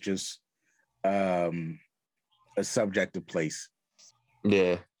 and it was just a subjective place.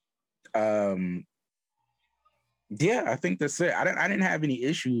 Yeah. Yeah, I think that's it. I didn't have any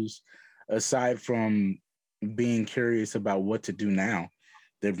issues aside from being curious about what to do now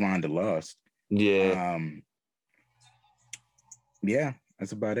that Ronda lost. Yeah. Yeah,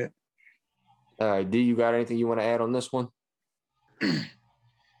 that's about it. All right, D, you got anything you want to add on this one?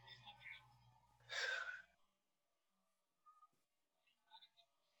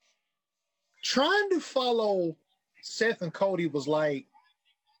 Trying to follow Seth and Cody was like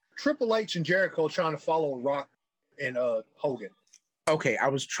Triple H and Jericho trying to follow Rock and Hogan. Okay, I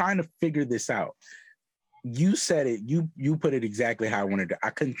was trying to figure this out. You said it. You put it exactly how I wanted to. I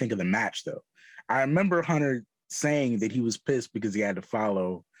couldn't think of the match though. I remember Hunter saying that he was pissed because he had to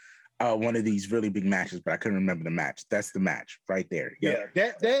follow one of these really big matches, but I couldn't remember the match. That's the match right there. Yep.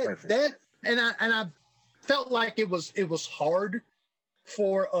 Yeah, Perfect. that, and I felt like it was hard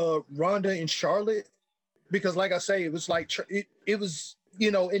for Ronda and Charlotte because, like I say, it was like it was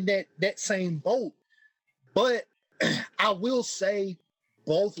in that same boat. But I will say,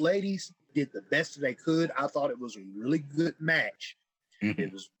 both ladies did the best they could. I thought it was a really good match. Mm-hmm.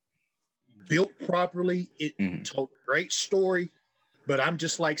 It was built properly. It told a great story. But I'm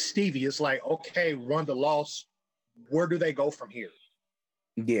just like Stevie. It's like, okay, Ronda lost. Where do they go from here?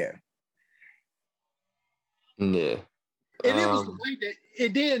 Yeah. Yeah. And it was the way that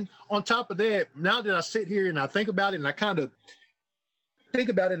it then on top of that, now that I sit here and I think about it and I kind of think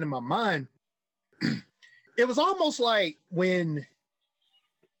about it in my mind, it was almost like when,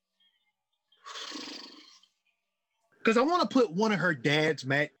 because I want to put one of her dad's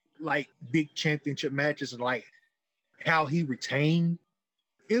like big championship matches and like how he retained.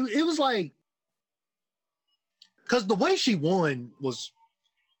 It was like, because the way she won was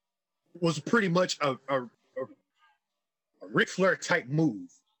pretty much a Ric Flair type move.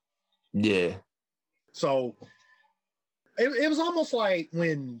 Yeah. So it was almost like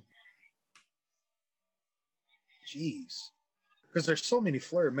when, because there's so many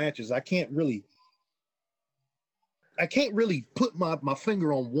Flair matches, I can't really put my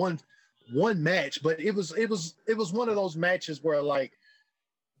finger on one match, but it was one of those matches where like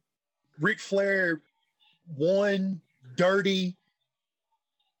Ric Flair won dirty.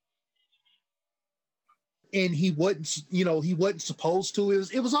 And he wasn't supposed to.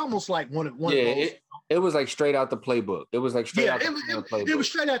 It was almost like one of those. It was like straight out the playbook. It was like straight out the playbook. It was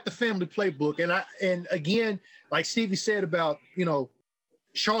straight out the family playbook. And again, like Stevie said about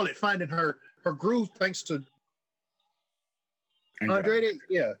Charlotte finding her groove thanks to Andrade.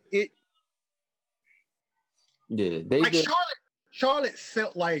 Yeah, Charlotte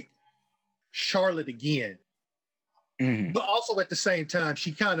felt like Charlotte again, but also at the same time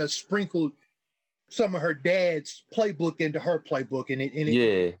she kind of sprinkled some of her dad's playbook into her playbook, and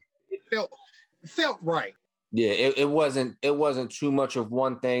it felt right. Yeah, it wasn't too much of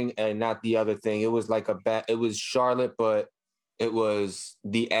one thing and not the other thing. It was like it was Charlotte, but it was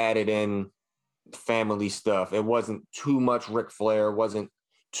the added in family stuff. It wasn't too much Ric Flair, it wasn't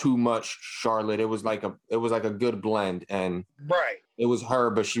too much Charlotte. It was like a good blend, and Right. it was her,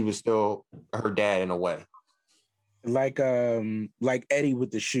 but she was still her dad in a way. Like Eddie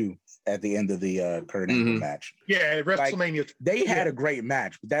with the shoe at the end of the Kurt Angle match. Yeah, WrestleMania. They had a great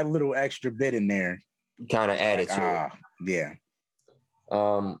match, but that little extra bit in there kind of added to it. Yeah.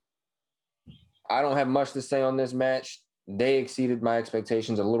 I don't have much to say on this match. They exceeded my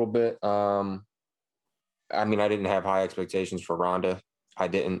expectations a little bit. I mean, I didn't have high expectations for Ronda. I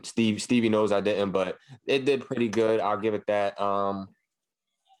didn't. Stevie knows I didn't, but it did pretty good. I'll give it that.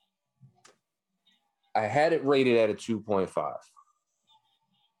 I had it rated at a 2.5.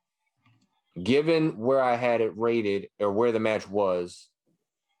 Given where I had it rated or where the match was,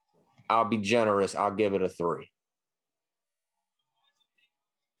 I'll be generous. I'll give it a 3.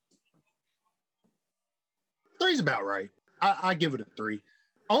 Three's about right. I give it a 3.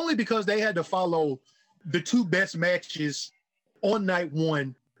 Only because they had to follow the 2 best matches on night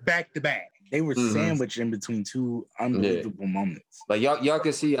 1 back to back. They were sandwiched in between 2 unbelievable moments. Like y'all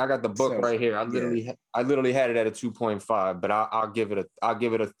can see, I got the book right here. I literally had it at a 2.5, but I'll give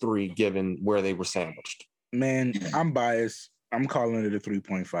it a 3 given where they were sandwiched. Man, I'm biased. I'm calling it a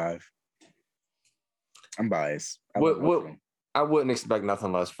 3.5. I'm biased. I wouldn't expect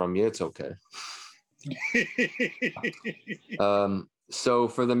nothing less from you. It's okay. So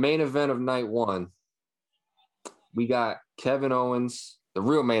for the main event of night 1, we got Kevin Owens, the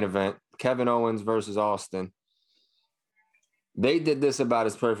real main event, Kevin Owens versus Austin. They did this about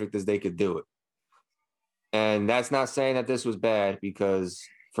as perfect as they could do it. And that's not saying that this was bad, because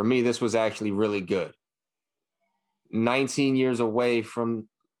for me, this was actually really good. 19 years away from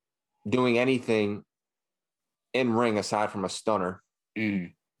doing anything in ring aside from a stunner.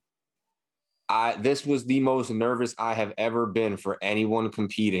 This was the most nervous I have ever been for anyone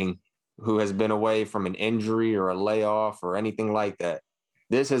competing who has been away from an injury or a layoff or anything like that.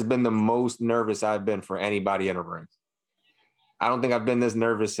 This has been the most nervous I've been for anybody in a ring. I don't think I've been this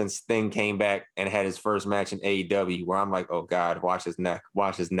nervous since Sting came back and had his first match in AEW, where I'm like, oh God, watch his neck.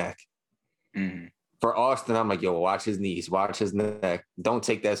 For Austin, I'm like, yo, watch his knees, watch his neck. Don't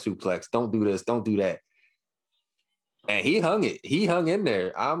take that suplex. Don't do this. Don't do that. And he hung it. He hung in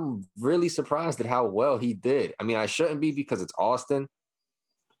there. I'm really surprised at how well he did. I mean, I shouldn't be, because it's Austin.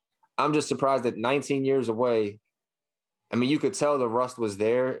 I'm just surprised that 19 years away, I mean, you could tell the rust was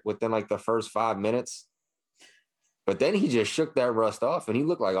there within like the first 5 minutes, but then he just shook that rust off and he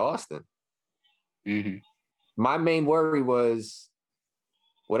looked like Austin. My main worry was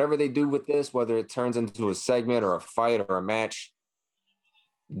whatever they do with this, whether it turns into a segment or a fight or a match,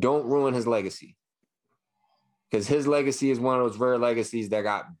 don't ruin his legacy. Because his legacy is one of those rare legacies that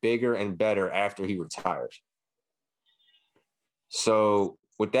got bigger and better after he retired. So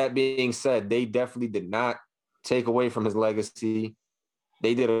with that being said, they definitely did not take away from his legacy.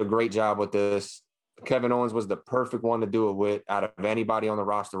 They did a great job with this. Kevin Owens was the perfect one to do it with out of anybody on the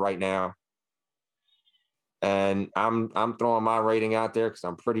roster right now. And I'm throwing my rating out there because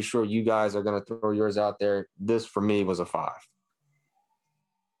I'm pretty sure you guys are going to throw yours out there. This, for me, was a 5.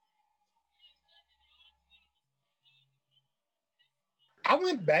 I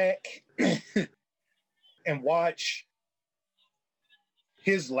went back and watched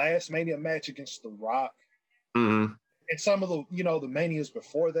his last Mania match against The Rock. And some of the, the Manias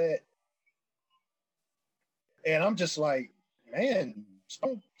before that. And I'm just like, man,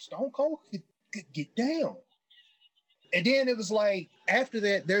 Stone Cold could get down. And then it was like, after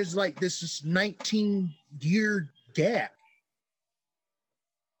that, there's like this 19-year gap.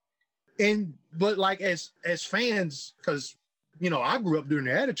 But like as fans, because, I grew up during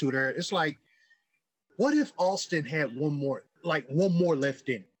the Attitude Era, it's like, what if Austin had one more left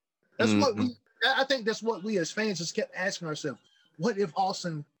in it? That's what I think that's what we as fans just kept asking ourselves. What if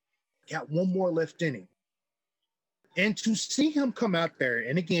Austin got one more left in him? And to see him come out there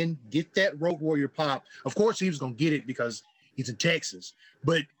and again get that Road Warrior pop, of course he was going to get it because he's in Texas.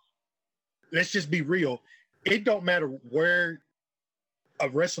 But let's just be real. It don't matter where a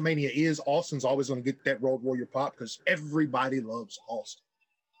WrestleMania is, Austin's always going to get that Road Warrior pop because everybody loves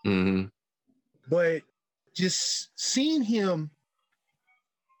Austin. But just seeing him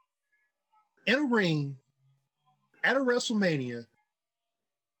in a ring at a WrestleMania,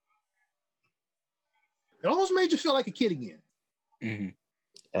 it almost made you feel like a kid again.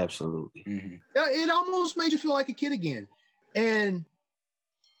 Absolutely. It almost made you feel like a kid again. And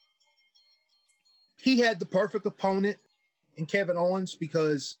he had the perfect opponent in Kevin Owens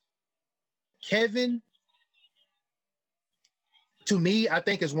because Kevin to me, I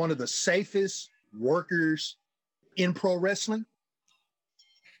think is one of the safest workers in pro wrestling.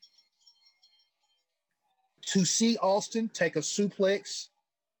 To see Austin take a suplex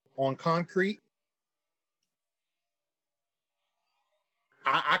on concrete,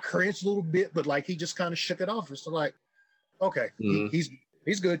 I cringed a little bit, but like he just kind of shook it off. It's like, okay, he's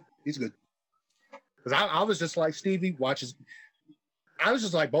good. He's good. Because I was just like, Stevie, I was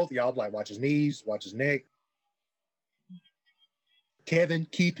just like both of y'all, like watch his knees, watch his neck. Kevin,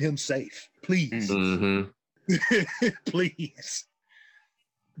 keep him safe, please. Mm-hmm. Please.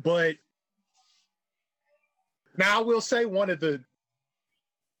 But now I will say one of the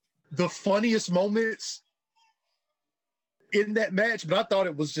funniest moments in that match, but I thought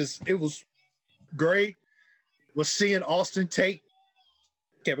it was great, was seeing Austin take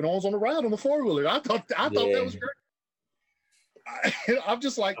Kevin Owens on the ride on the four-wheeler. I thought that was great. I'm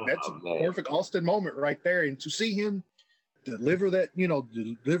just like, that's a perfect Austin moment right there. And to see him deliver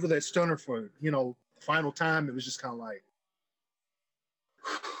that stunner for, final time, it was just kind of like,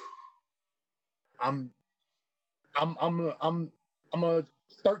 I'm a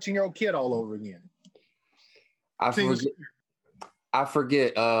 13-year-old kid all over again. I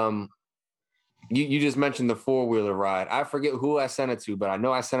forget. You just mentioned the four-wheeler ride. I forget who I sent it to, but I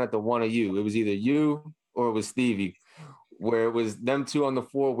know I sent it to one of you. It was either you or it was Stevie, where it was them two on the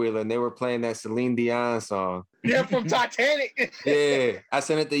four-wheeler and they were playing that Celine Dion song. Yeah, from Titanic. Yeah, I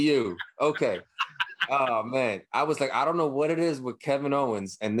sent it to you. Okay. Oh man, I was like, I don't know what it is with Kevin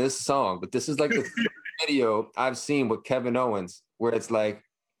Owens and this song, but this is like the video I've seen with Kevin Owens where it's like,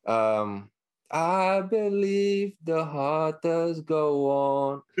 I believe the heart does go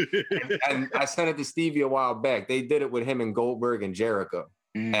on. and I sent it to Stevie a while back. They did it with him and Goldberg and Jericho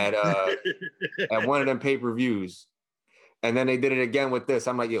at one of them pay-per-views. And then they did it again with this.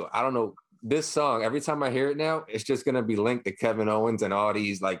 I'm like, yo, I don't know. This song, every time I hear it now, it's just going to be linked to Kevin Owens and all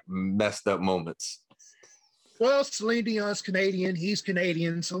these like messed up moments. Well, Celine Dion's Canadian. He's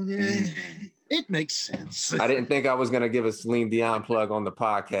Canadian. So it makes sense. I didn't think I was going to give a Celine Dion plug on the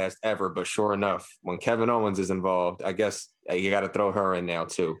podcast ever, but sure enough, when Kevin Owens is involved, I guess you got to throw her in now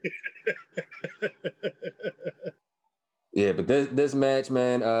too. Yeah, but this match,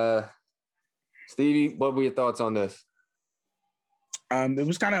 man, Stevie, what were your thoughts on this? It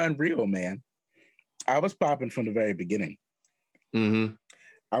was kind of unreal, man. I was popping from the very beginning. Mm-hmm.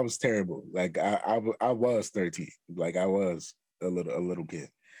 I was terrible. Like I was 13. Like I was a little kid.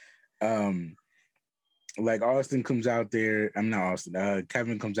 Like Austin comes out there. I'm not Austin.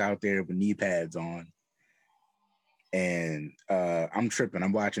 Kevin comes out there with knee pads on, and I'm tripping.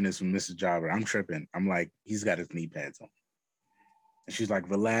 I'm watching this from Mrs. Jobber. I'm tripping. I'm like, he's got his knee pads on, and she's like,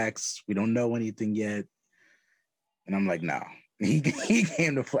 relax. We don't know anything yet. And I'm like, no. He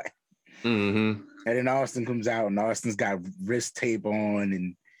came to play. Mm-hmm. And then Austin comes out, and Austin's got wrist tape on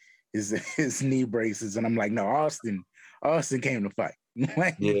and his knee braces, and I'm like, no, Austin came to fight.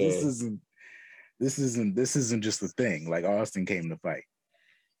 Like yeah. This isn't just a thing. Like Austin came to fight.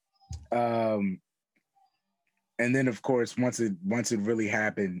 And then of course once it really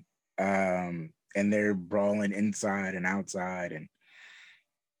happened, and they're brawling inside and outside, and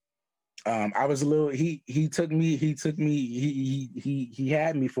I was a little. He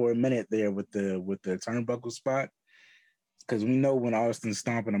had me for a minute there with the turnbuckle spot, because we know when Austin's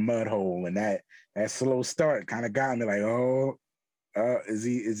stomping a mud hole, and that slow start kind of got me like, oh, is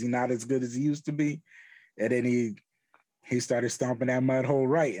he not as good as he used to be? And then he started stomping that mud hole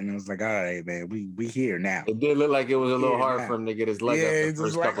right, and I was like, all right, man, we here now. It did look like it was a little hard for him to get his leg up the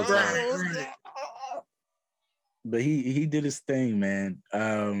first couple times. But he did his thing, man.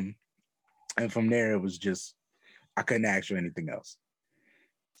 And from there, it was just, I couldn't ask for anything else.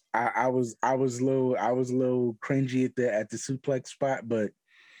 I was a little cringy at the suplex spot, but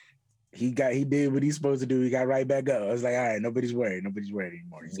he did what he's supposed to do. He got right back up. I was like, all right, nobody's worried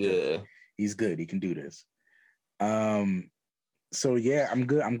anymore. He's good. He can do this. So yeah, I'm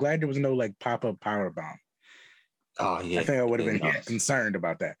good. I'm glad there was no like pop-up power bomb. Oh yeah, I think I would have been concerned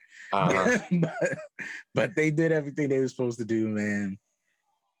about that. But they did everything they were supposed to do, man.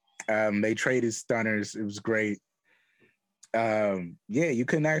 They traded stunners. It was great. Yeah, you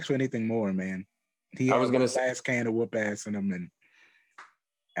couldn't ask for anything more, man. I was gonna say last can of whoop ass in him, and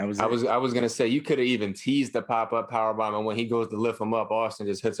I was gonna say you could have even teased the pop-up power bomb, and when he goes to lift him up, Austin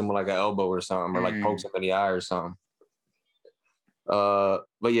just hits him with like an elbow or something, or like pokes him in the eye or something. But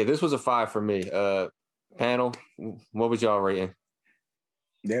yeah, this was a 5 for me. Panel, what was y'all rating?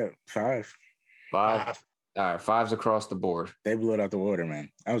 Yeah, 5. 5. All right, 5s across the board. They blew it out the water, man.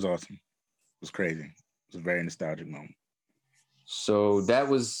 That was awesome. It was crazy. It was a very nostalgic moment. So that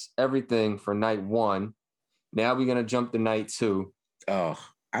was everything for night 1. Now we're going to jump to night 2. Oh,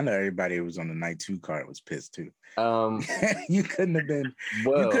 I know everybody who was on the night 2 card was pissed too. Um, You couldn't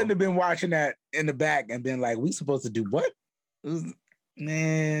have been watching that in the back and been like, we supposed to do what?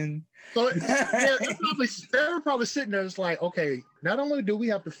 Man. So yeah, they were probably sitting there. It's like, okay, not only do we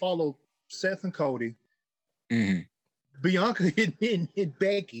have to follow Seth and Cody, Mhm. Bianca and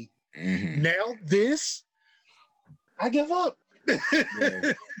Becky, now this, I give up.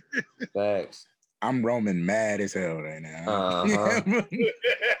 Yeah. facts. I'm Roman mad as hell right now. Uh-huh.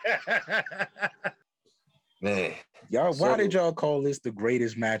 Man. Y'all, why So- did y'all call this the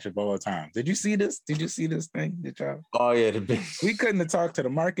greatest match of all time? Did you see this? Did you see this thing? Did y'all? Oh yeah, We couldn't have talked to the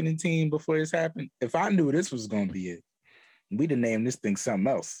marketing team before this happened. If I knew this was gonna be it, we'd have named this thing something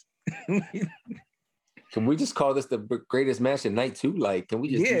else. Can we just call this the greatest match of night 2? Like, can we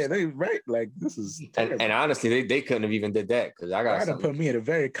just? Yeah, they right. Like this is terrible. And honestly, they couldn't have even did that because I got That'd have something. put me in a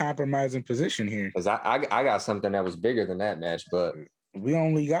very compromising position here. Because I got something that was bigger than that match, but We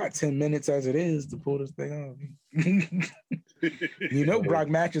only got 10 minutes as it is to pull this thing off. You know, Brock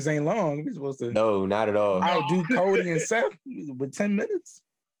matches ain't long. We're supposed to no, not at all. outdo Cody and Seth with 10 minutes.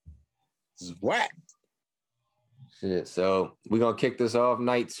 This is whack. Shit. So we're gonna kick this off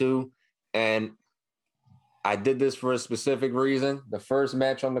night 2. And I did this for a specific reason. The first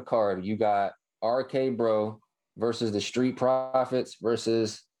match on the card, you got RK Bro versus the Street Profits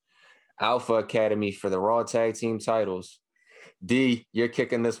versus Alpha Academy for the Raw Tag Team titles. D, you're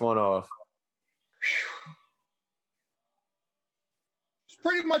kicking this one off. It's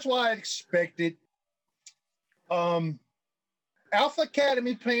pretty much what I expected. Alpha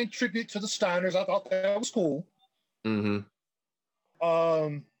Academy paying tribute to the Steiners. I thought that was cool. Mm-hmm.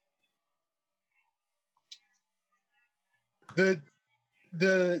 The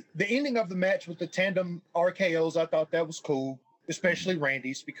ending of the match with the tandem RKOs, I thought that was cool, especially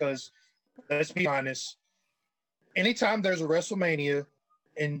Randy's, because let's be honest, anytime there's a WrestleMania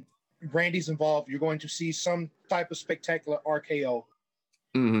and Randy's involved, you're going to see some type of spectacular RKO.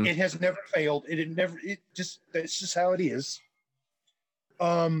 Mm-hmm. It has never failed. That's just how it is.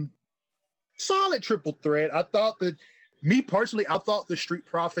 Solid triple threat. I thought that, me personally, I thought the Street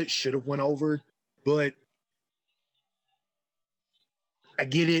Profits should have went over, but I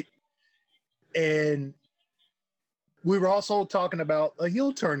get it. And we were also talking about a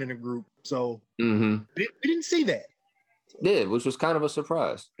heel turn in the group, so Mm-hmm. we didn't see that. Yeah, which was kind of a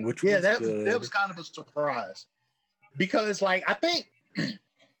surprise. Which Yeah, was that good. was kind of a surprise, because like I think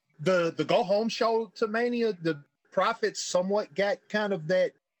the go home show to Mania, the Profits somewhat got kind of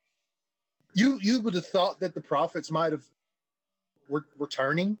that. You would have thought that the Profits might have were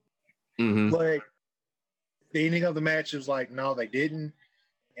returning, Mm-hmm. but the ending of the match is like, no, they didn't.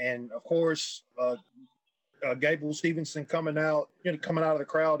 And of course, Gable Stevenson coming out of the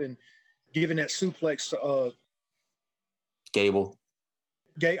crowd and giving that suplex to Gable.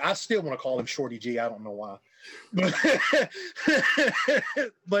 I still want to call him Shorty G. I don't know why. But,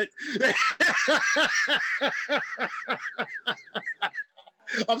 but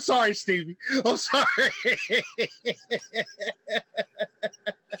I'm sorry, Stevie. I'm sorry.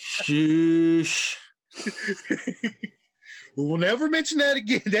 Sheesh. We will never mention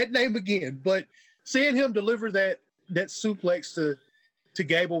that name again. But seeing him deliver that suplex to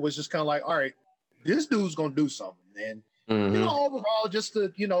Gable was just kind of like, all right, this dude's gonna do something. And Mm-hmm. overall, just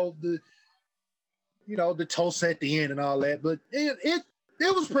the toast at the end and all that. But it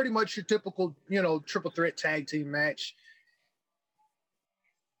was pretty much your typical triple threat tag team match.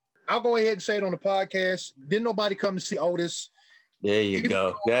 I'll go ahead and say it on the podcast. Didn't nobody come to see Otis? There you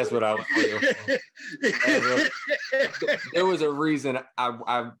go. That's what I was feeling. There was a reason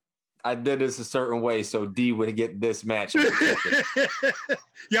I did this a certain way so D would get this match.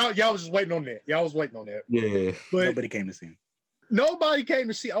 Y'all was just waiting on that. Y'all was waiting on that. Yeah. But Nobody came to see him. nobody came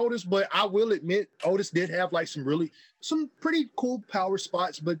to see Otis, but I will admit Otis did have like some pretty cool power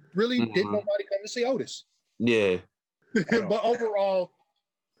spots, but really didn't nobody come to see Otis. Yeah. But overall,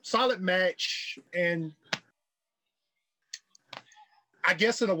 solid match, and I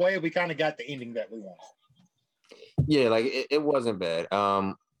guess in a way we kind of got the ending that we wanted. Yeah, like it wasn't bad.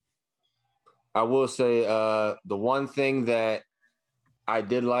 I will say the one thing that I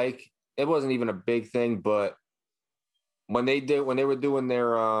did like, it wasn't even a big thing, but when they were doing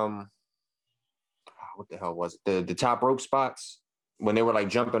their what the hell was it? The top rope spots, when they were like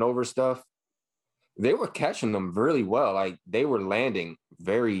jumping over stuff, they were catching them really well. Like they were landing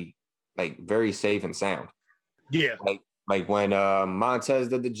very safe and sound. Yeah. Like when Montez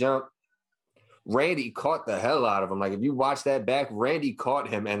did the jump, Randy caught the hell out of him. Like if you watch that back, Randy caught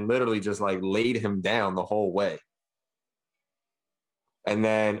him and literally just like laid him down the whole way. And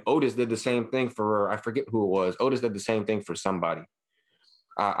then Otis did the same thing for, I forget who it was. Otis did the same thing for somebody.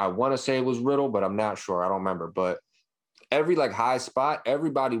 I want to say it was Riddle, but I'm not sure. I don't remember. But every like high spot,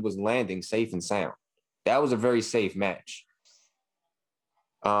 everybody was landing safe and sound. That was a very safe match.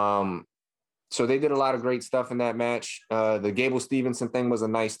 So they did a lot of great stuff in that match. The Gable Stevenson thing was a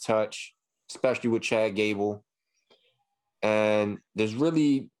nice touch, especially with Chad Gable. And there's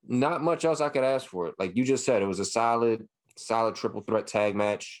really not much else I could ask for it. Like you just said, it was a solid triple threat tag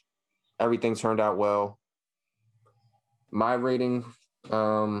match. Everything turned out well. My rating,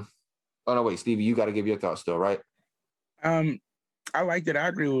 oh no, wait, Stevie, you got to give your thoughts still, right? I liked it. I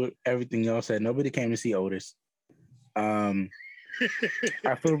agree with everything y'all said. Nobody came to see Otis. I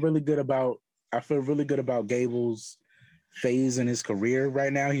feel really good about Gable's phase in his career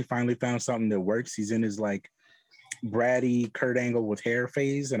right now. He finally found something that works. He's in his like bratty Kurt Angle with hair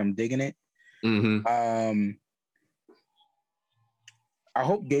phase, and I'm digging it. Mm-hmm. I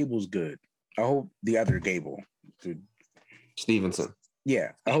hope Gable's good. I hope the other Gable, dude. Stevenson.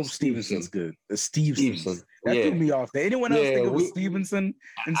 Yeah, I hope Stevenson's good. Stevenson. That Yeah. threw me off. Did anyone else think it was Stevenson?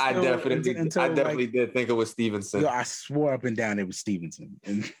 I definitely did think it was Stevenson. Yo, I swore up and down it was Stevenson,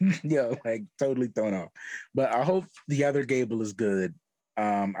 and like totally thrown off. But I hope the other Gable is good.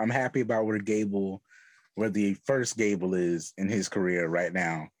 I'm happy about where the first Gable is in his career right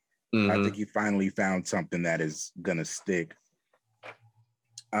now. Mm-hmm. I think he finally found something that is gonna stick.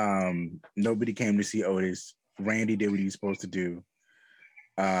 Nobody came to see Otis. Randy did what he was supposed to do.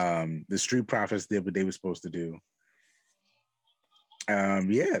 The Street Profits did what they were supposed to do.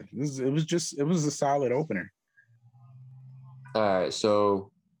 It was a solid opener. All right,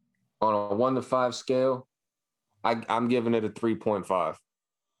 so on a 1 to 5 scale, I'm giving it a 3.5.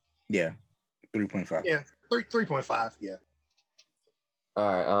 Yeah, 3.5. Yeah, 3.5. Yeah.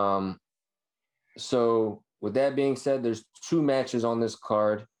 All right. So with that being said, there's 2 matches on this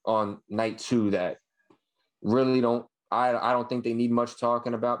card on night 2 that really I don't think they need much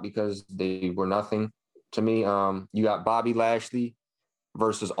talking about because they were nothing to me. You got Bobby Lashley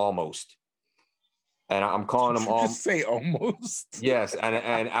versus Almost, and I'm calling them all. Just say Almost. Yes,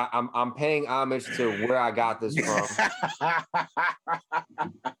 and I'm paying homage to where I got this from.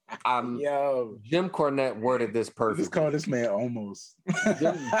 Jim Cornette worded this perfectly. Just call this man Almost.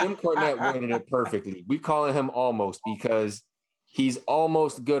 Jim Cornette worded it perfectly. We calling him Almost because he's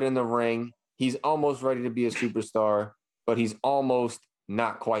almost good in the ring. He's almost ready to be a superstar, but he's almost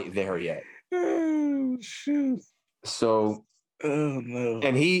not quite there yet. Oh, shoot. So, oh, no.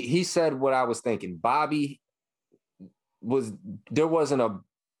 And he said what I was thinking. There wasn't a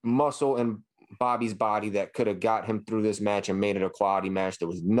muscle in Bobby's body that could have got him through this match and made it a quality match. There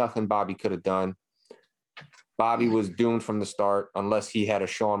was nothing Bobby could have done. Bobby was doomed from the start unless he had a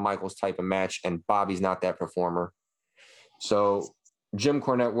Shawn Michaels type of match, and Bobby's not that performer. So Jim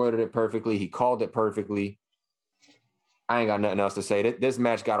Cornette worded it perfectly. He called it perfectly. I ain't got nothing else to say. This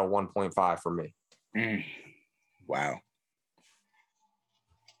match got a 1.5 for me. Wow.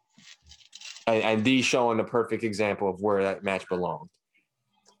 And these showing the perfect example of where that match belonged.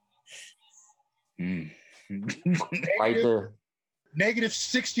 Right there.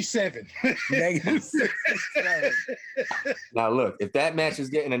 -67. -67. Now, look, if that match is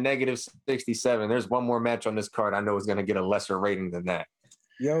getting a -67, there's one more match on this card I know is going to get a lesser rating than that.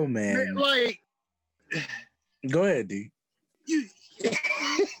 Yo, man. Like, go ahead, D.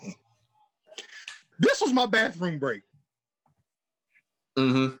 This was my bathroom break.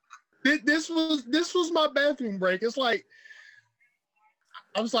 Mm-hmm. This was my bathroom break. It's like,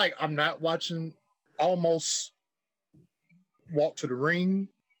 I was like, I'm not watching Almost walk to the ring.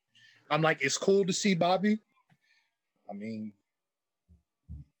 I'm like, it's cool to see Bobby. I mean,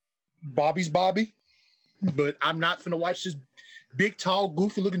 Bobby's Bobby, but I'm not finna watch this big, tall,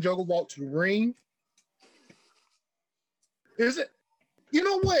 goofy-looking joker walk to the ring. Is it? You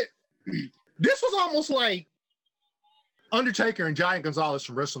know what? This was almost like Undertaker and Giant Gonzalez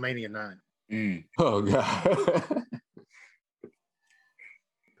from WrestleMania 9. Oh God!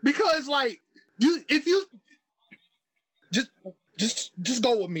 Because like if you just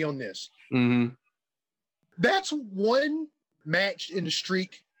go with me on this. Mm-hmm. That's one match in the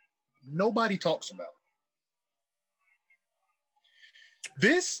streak nobody talks about.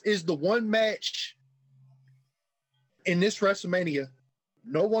 This is the one match in this WrestleMania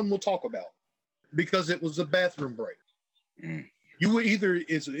no one will talk about because it was a bathroom break. You would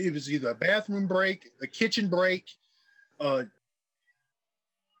it was either a bathroom break, a kitchen break,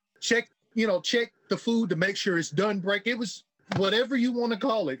 check the food to make sure it's done break. It was whatever you want to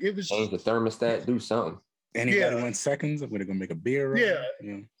call it. It was change the thermostat, do something. Anybody want seconds? I'm gonna go make a beer. Yeah.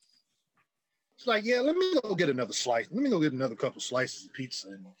 It's like, yeah, let me go get another slice. Let me go get another couple slices of pizza.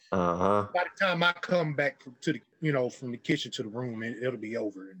 And Uh-huh. by the time I come back to the, from the kitchen to the room, it'll be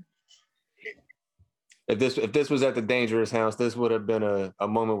over. And If this was at the Dangerous House, this would have been a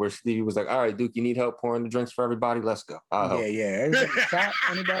moment where Stevie was like, "All right, Duke, you need help pouring the drinks for everybody? Let's go. I'll help. Everybody shot?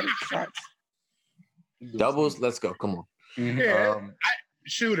 Anybody? Shots? Doubles? Let's go. Come on." Mhm. yeah,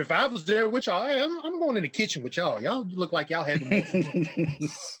 shoot, if I was there with y'all, I'm going in the kitchen with y'all. Y'all look like y'all had the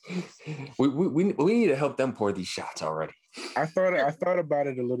we need to help them pour these shots already. I thought about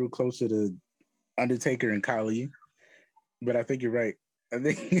it a little closer to Undertaker and Khali, but I think you're right. I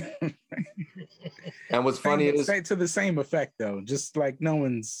think And what's funny is to the same effect though. Just like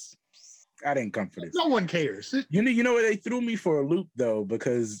I didn't come for this. No one cares. You know what, they threw me for a loop though,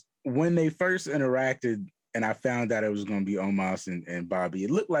 because when they first interacted and I found out it was going to be Omos and Bobby, it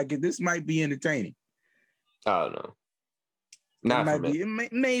looked like this might be entertaining. oh no, not for me. It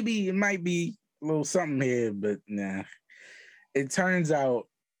might be a little something here, but nah. It turns out,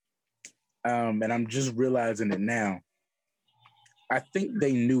 and I'm just realizing it now, I think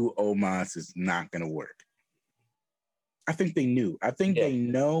they knew Omos is not going to work. I think they knew. I think they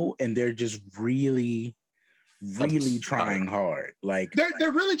know, and they're just really, really trying hard. Like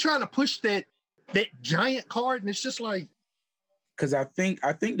they're really trying to push that giant card, and it's just like, because I think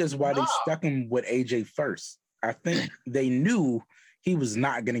that's why they stuck him with AJ first. I think they knew he was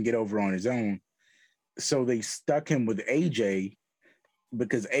not going to get over on his own, so they stuck him with AJ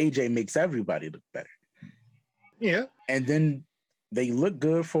because AJ makes everybody look better. Yeah, and then they looked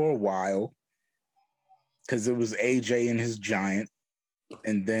good for a while because it was AJ and his giant.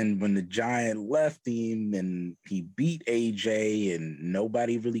 And then when the giant left him and he beat AJ and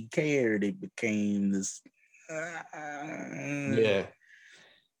nobody really cared, it became this.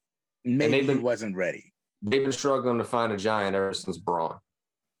 Maybe he wasn't ready. They've been struggling to find a giant ever since Braun.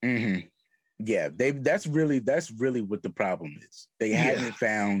 Mm-hmm. Yeah, that's really what the problem is. They haven't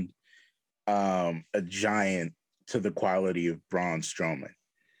found a giant to the quality of Braun Strowman.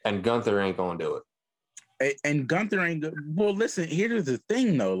 And Gunther ain't gonna do it. And Gunther ain't good. Well, listen, here's the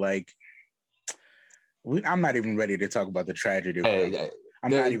thing though. Like, I'm not even ready to talk about the tragedy.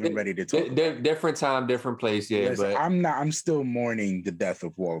 I'm not even ready to talk. Different time, different place. Yeah, listen, but I'm still mourning the death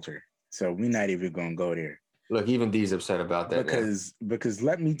of Walter. So we're not even gonna go there. Look, even D's upset about that because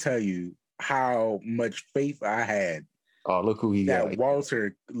let me tell you how much faith I had. Oh, look who he got.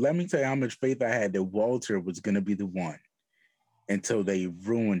 Walter. Let me tell you how much faith I had that Walter was gonna be the one until they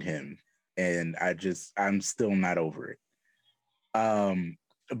ruined him. And I'm still not over it.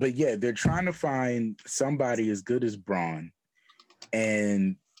 But yeah, they're trying to find somebody as good as Braun.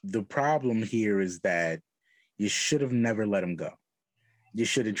 And the problem here is that you should have never let him go. You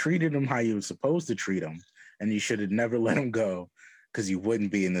should have treated him how you were supposed to treat him. And you should have never let him go because you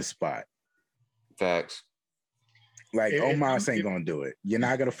wouldn't be in this spot. Facts. Like, Omos ain't going to do it. You're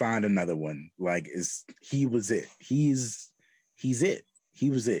not going to find another one. Like, he was it. He's it. He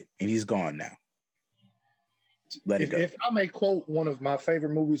was it, and he's gone now. Let it go. If I may quote one of my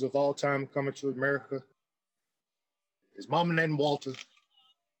favorite movies of all time, Coming to America, his mama named Walter.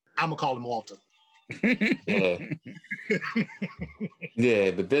 I'm gonna call him Walter. Yeah.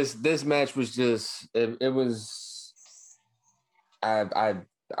 Yeah, but this match was just it was. I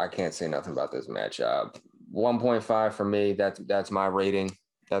can't say nothing about this match. 1.5 for me. That's my rating.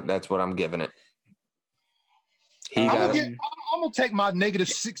 That's what I'm giving it. I'm gonna take my negative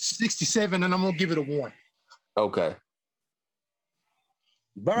 67 and I'm gonna give it a 1. Okay.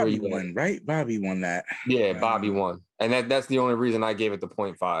 Bobby won, right? Bobby won that. Yeah, Bobby won. And that's the only reason I gave it the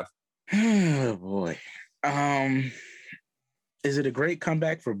 0.5. Oh boy. Is it a great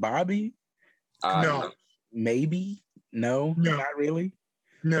comeback for Bobby? No. Maybe. No, not really.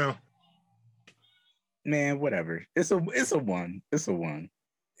 No. Man, whatever. It's a 1. It's a 1.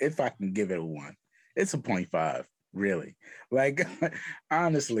 If I can give it a 1. It's a 0.5. Really, like,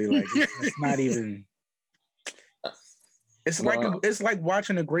 honestly, like it's not even. It's like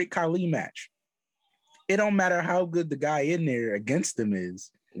watching a great Khali match. It don't matter how good the guy in there against him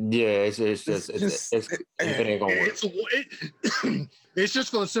is. Yeah, it ain't gonna work. It's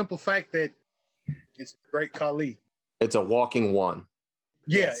just for the simple fact that it's great Khali. It's a walking one.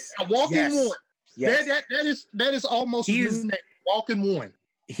 Yeah, a walking one. Yes. That is almost walking one.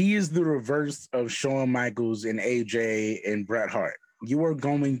 He is the reverse of Shawn Michaels and AJ and Bret Hart. You are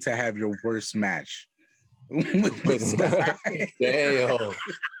going to have your worst match. Damn.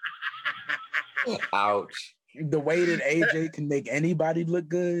 Ouch. The way that AJ can make anybody look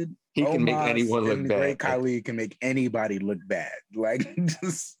good, he can make anyone look bad. Great Khali can make anybody look bad. Like,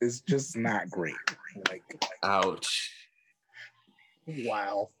 it's just not great. Like, ouch.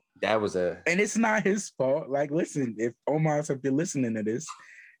 Wow. That was and it's not his fault. Like, listen, if Omos, if you're listening to this,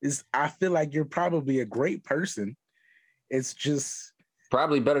 I feel like you're probably a great person. It's just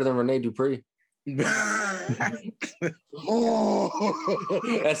probably better than Rene Dupree. Oh.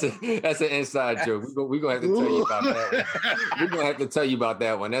 That's an inside joke. We're gonna have to tell you about that one. We're gonna have to tell you about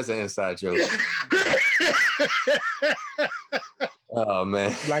that one. That's an inside joke. Oh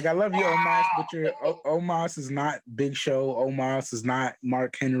man. Like, I love you, Omos, but Omos is not Big Show. Omos is not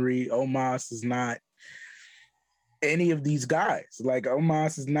Mark Henry. Omos is not any of these guys. Like,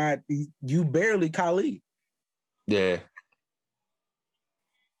 Omos is not, you barely Khali. Yeah.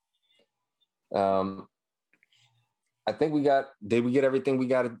 I think did we get everything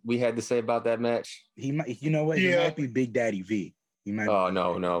we had to say about that match? He might, you know what? Yeah. He might be Big Daddy V. He might. Oh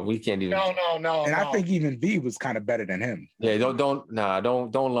no, we can't even. No. And I think even V was kind of better than him. Yeah, don't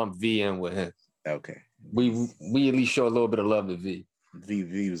lump V in with him. Okay. We at least show a little bit of love to V.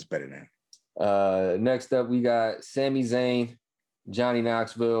 V was better than him. Next up, we got Sami Zayn, Johnny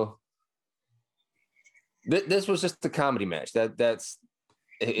Knoxville. This was just a comedy match. That's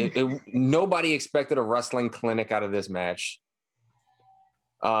nobody expected a wrestling clinic out of this match.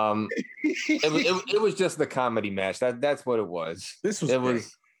 It was just the comedy match. That's what it was. This was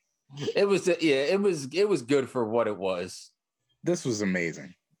it was good for what it was. This was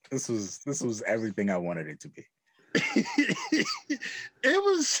amazing. This was everything I wanted it to be.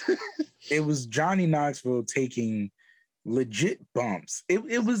 It was Johnny Knoxville taking legit bumps.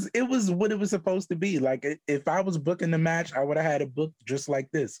 It was what it was supposed to be. Like, if I was booking the match, I would have had it booked just like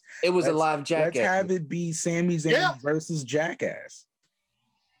this. It was a live Jackass. Let's have it be Sami Zayn versus Jackass.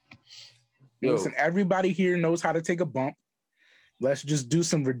 Listen, everybody here knows how to take a bump. Let's just do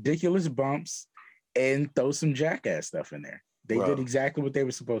some ridiculous bumps and throw some Jackass stuff in there. They did exactly what they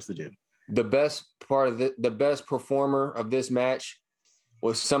were supposed to do. The best part of the best performer of this match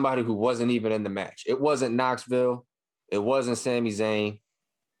was somebody who wasn't even in the match. It wasn't Knoxville. It wasn't Sami Zayn.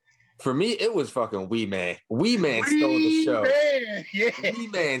 For me, it was fucking Wee Man. Wee Man stole the show. Wee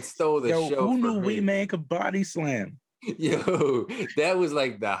Man stole the show. Who knew Wee Man could body slam? Yo, that was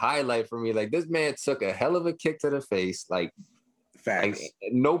like the highlight for me. Like, this man took a hell of a kick to the face. Like, facts.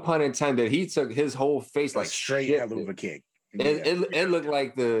 Like, no pun intended. He took his whole face like straight hell of a kick. It looked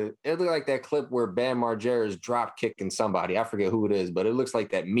like that clip where Bam Margera is drop kicking somebody. I forget who it is, but it looks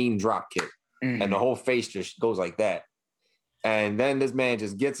like that mean drop kick, and the whole face just goes like that. And then this man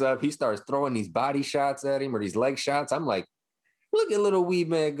just gets up. He starts throwing these body shots at him or these leg shots. I'm like, look at little Wee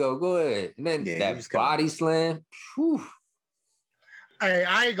Man go. Go ahead. And then that body slam. Whew. Hey,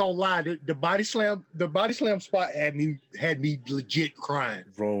 I ain't gonna lie. The body slam spot had me legit crying.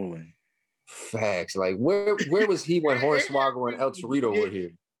 Rolling. Facts. Like, where was he when Hornswoggle and El Torito were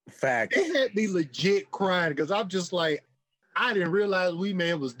here? Facts. It had me legit crying because I'm just like, I didn't realize Wee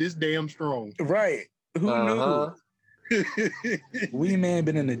Man was this damn strong. Right. Who knew? Wee Man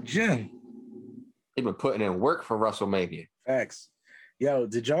been in the gym. He been putting in work for WrestleMania. Facts. Yo,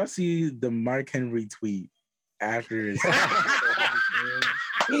 did y'all see the Mark Henry tweet after his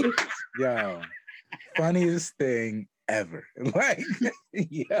yo, funniest thing ever. Like,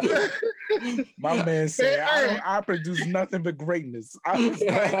 yo, my man said, I produce nothing but greatness. I was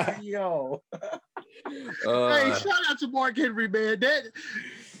like, yo. Hey, shout out to Mark Henry, man.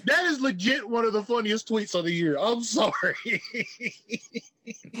 That is legit one of the funniest tweets of the year. I'm sorry.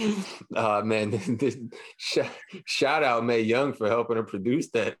 Man, shout out Mae Young for helping her produce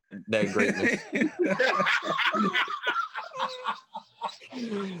that greatness.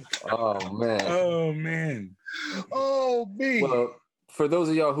 Oh man. Oh me. Well, for those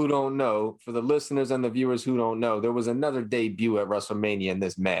of y'all who don't know, for the listeners and the viewers who don't know, there was another debut at WrestleMania in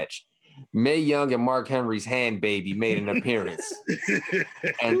this match. Mae Young and Mark Henry's hand baby made an appearance,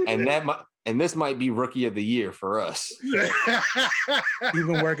 and this might be Rookie of the Year for us. He's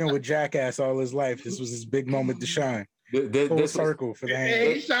been working with Jackass all his life. This was his big moment to shine. Full circle for the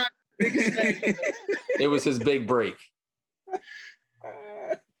hand. It was his big break.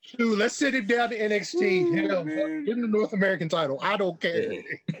 Dude, let's send him down to NXT. Hell, give him the North American title. I don't care.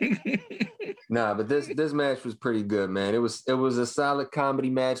 Nah, but this match was pretty good, man. It was a solid comedy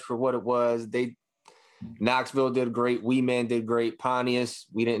match for what it was. Knoxville did great. Wee Man did great. Pontius,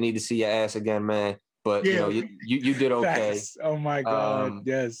 we didn't need to see your ass again, man. But you did okay. Facts. Oh my God,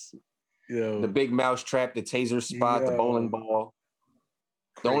 yes. Yo. The big mouse trap, the taser spot, the bowling ball.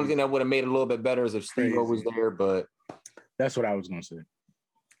 The only thing that would have made it a little bit better is if Steve-O was there, but that's what I was gonna say.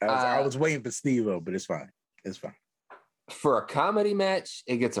 I was waiting for Steve-O, but it's fine. It's fine. For a comedy match,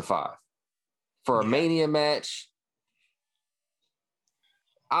 it gets a 5. For a Mania match,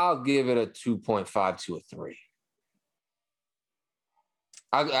 I'll give it a 2.5 to a 3.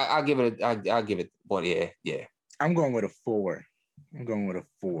 I'll give it. I'll give it. Well, yeah. I'm going with a 4. I'm going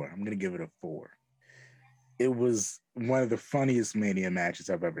to give it a 4. It was one of the funniest Mania matches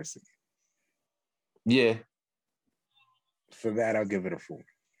I've ever seen. Yeah. For that, I'll give it a 4.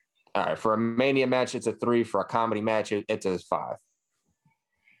 All right. For a Mania match, it's a 3. For a comedy match, it's a 5.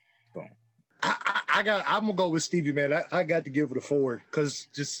 Boom. I'm gonna go with Stevie, man. I got to give it a 4 because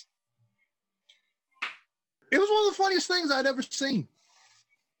just it was one of the funniest things I'd ever seen.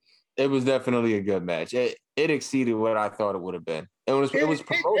 It was definitely a good match. It exceeded what I thought it would have been. It was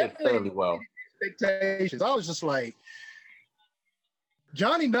promoted fairly well. Expectations. I was just like,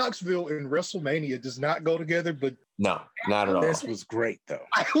 Johnny Knoxville and WrestleMania does not go together, but no, not at all. This was great though.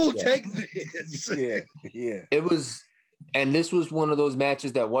 I will take this. Yeah. It was, and this was one of those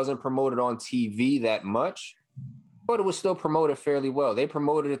matches that wasn't promoted on TV that much, but it was still promoted fairly well. They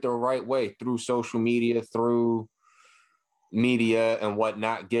promoted it the right way through social media, through media and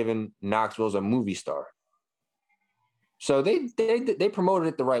whatnot, given Knoxville's a movie star. So they promoted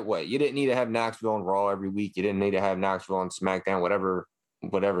it the right way. You didn't need to have Knoxville on Raw every week. You didn't need to have Knoxville on SmackDown, whatever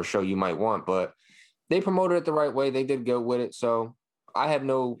show you might want. But they promoted it the right way. They did good with it. So I have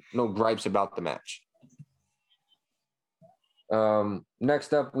no gripes about the match.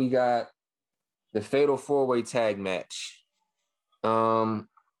 Next up, we got the Fatal 4-Way Tag match.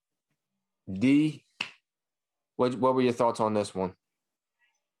 D, what were your thoughts on this one?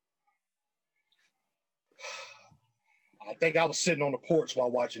 I think I was sitting on the porch while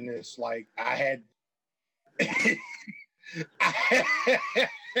watching this. Like I had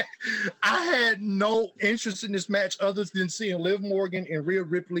no interest in this match other than seeing Liv Morgan and Rhea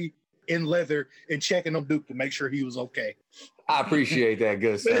Ripley in leather and checking on Duke to make sure he was okay. I appreciate that,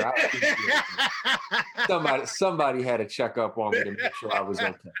 good sir. I appreciate that. Somebody had to check up on me to make sure I was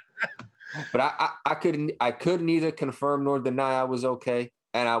okay. But I could neither confirm nor deny I was okay,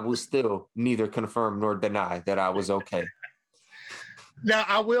 and I will still neither confirm nor deny that I was okay. Now,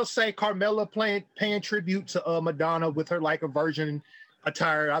 I will say Carmella paying tribute to Madonna with her like a virgin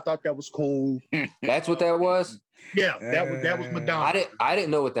attire. I thought that was cool. That's what that was? Yeah, that was Madonna. I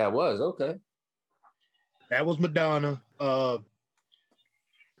didn't know what that was. Okay. That was Madonna.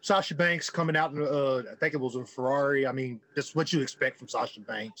 Sasha Banks coming out in I think it was a Ferrari. I mean, that's what you expect from Sasha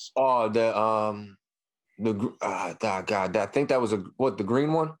Banks. Oh, God, I think that was the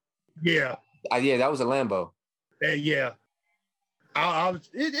green one? Yeah. Yeah, that was a Lambo. Yeah.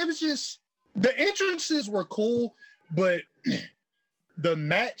 It was just the entrances were cool, but the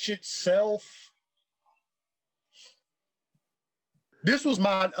match itself. This was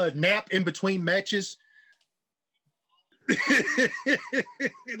my nap in between matches.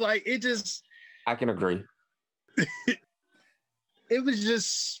 Like it just. I can agree. It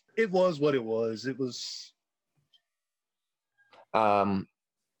was what it was. It was. I'll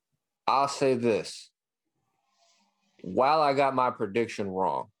say this. While I got my prediction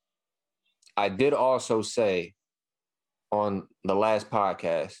wrong, I did also say on the last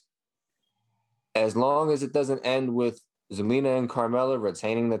podcast, as long as it doesn't end with Zelina and Carmella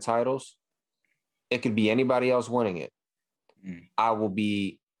retaining the titles, it could be anybody else winning it. I will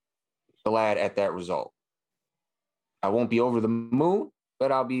be glad at that result. I won't be over the moon,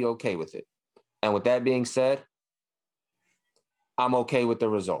 but I'll be okay with it. And with that being said, I'm okay with the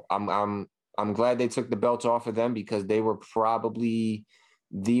result. I'm glad they took the belts off of them because they were probably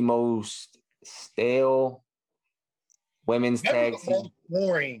the most stale women's tag team. Most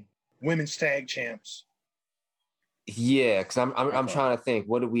boring women's tag champs. Yeah, because I'm trying to think.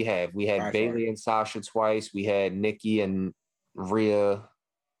 What did we have? We had Bayley and Sasha twice. We had Nikki and Rhea.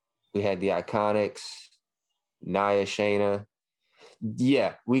 We had the Iconics, Nia, Shayna.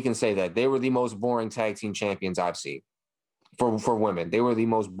 Yeah, we can say that. They were the most boring tag team champions I've seen. For women. They were the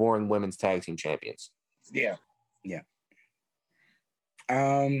most boring women's tag team champions. Yeah.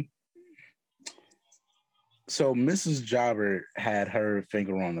 So Mrs. Jobber had her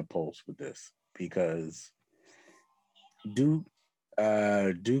finger on the pulse with this because Duke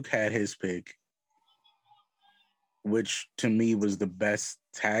had his pick, which to me was the best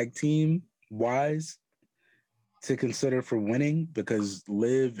tag team wise to consider for winning because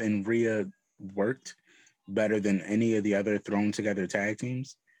Liv and Rhea worked better than any of the other thrown together tag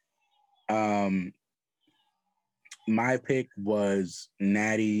teams. My pick was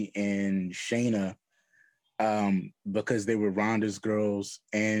Natty and Shayna because they were Ronda's girls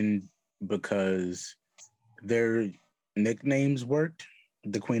and because their nicknames worked,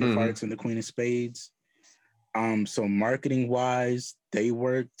 the Queen of Hearts and the Queen of Spades. So marketing wise, they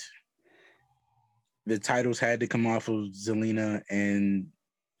worked. The titles had to come off of Zelina and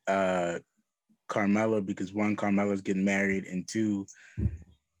Carmella because one, Carmella's getting married, and two,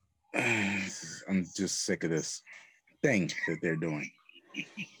 I'm just sick of this thing that they're doing.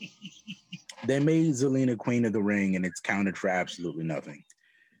 They made Zelina Queen of the Ring, and it's counted for absolutely nothing.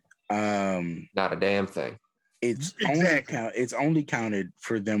 Not a damn thing. It's only counted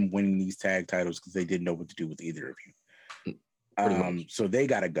for them winning these tag titles because they didn't know what to do with either of you. So they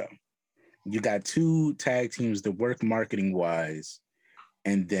gotta go. You got two tag teams that work marketing wise,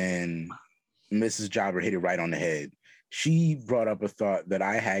 and then Mrs. Jobber hit it right on the head. She brought up a thought that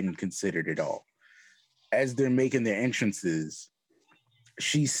I hadn't considered at all. As they're making their entrances,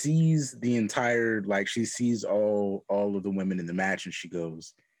 she sees the entire, like she sees all of the women in the match, and she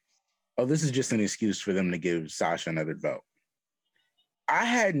goes, "Oh, this is just an excuse for them to give Sasha another belt." I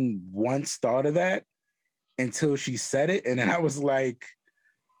hadn't once thought of that until she said it, and then I was like,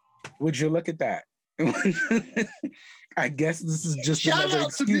 would you look at that? I guess this is just another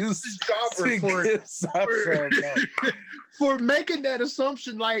excuse for making that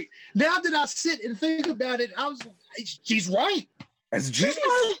assumption. Like, now that I sit and think about it, I was like, she's right. That's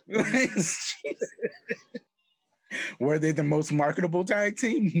genius. Were they the most marketable tag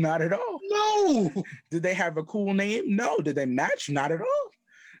team? Not at all. No. Did they have a cool name? No. Did they match? Not at all.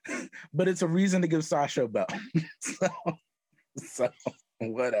 But it's a reason to give Sasha a belt. so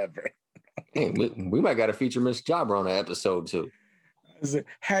whatever. Hey, we might got to feature Miss Jobber on an episode too.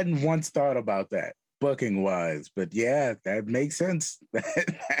 Hadn't once thought about that booking wise, but yeah, that makes sense.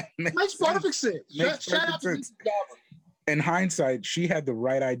 that makes perfect sense. Shout out to Miss Jobber. In hindsight, she had the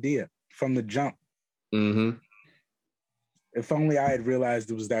right idea from the jump. Mm-hmm. If only I had realized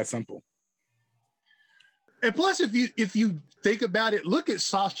it was that simple. And plus, if you think about it, look at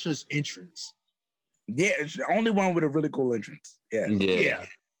Sasha's entrance. Yeah, it's the only one with a really cool entrance. Yeah.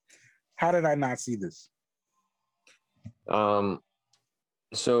 How did I not see this?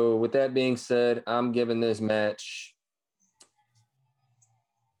 So with that being said, I'm giving this match,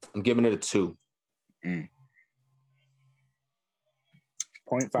 I'm giving it a 2. 0.5?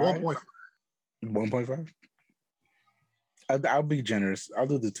 1.5? I'll be generous. I'll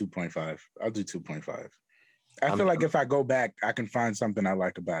do the 2.5. I'll do 2.5. I feel like if I go back, I can find something I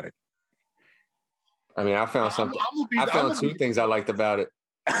like about it. I mean, I found something. I found two things I liked about it.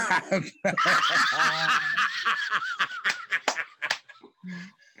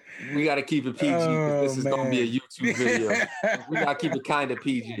 We got to keep it PG because this is going to be a YouTube video. We got to keep it kind of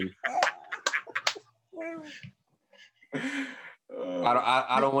PG.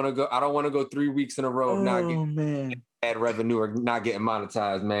 I don't want to go. I don't want to go 3 weeks in a row of not getting ad revenue or not getting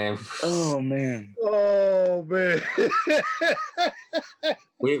monetized, man. Oh man.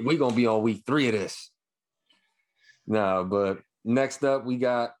 We gonna be on week 3 of this. No, but next up we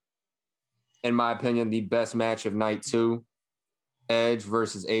got, in my opinion, the best match of night 2: Edge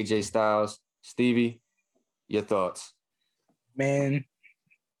versus AJ Styles. Stevie, your thoughts? Man,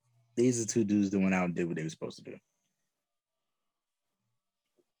 these are two dudes that went out and did what they were supposed to do.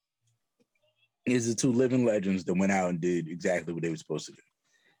 These are two living legends that went out and did exactly what they were supposed to do.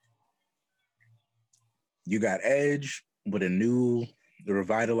 You got Edge with a new,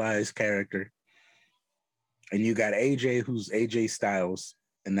 revitalized character. And you got AJ, who's AJ Styles,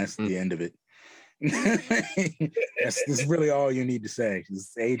 and that's the end of it. That's really all you need to say.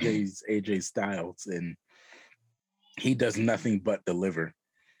 It's AJ's AJ Styles, and he does nothing but deliver.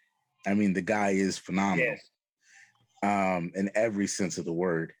 I mean, the guy is phenomenal. Yes. In every sense of the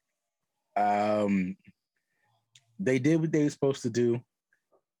word. They did what they were supposed to do.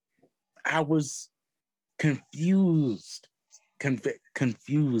 I was confused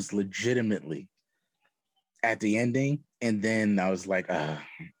legitimately at the ending, and then I was like, I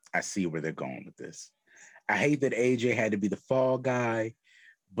see where they're going with this. I hate that AJ had to be the fall guy,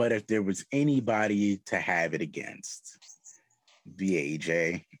 but if there was anybody to have it against, be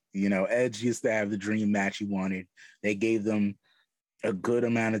AJ. You know, Edge used to have the dream match he wanted. They gave them a good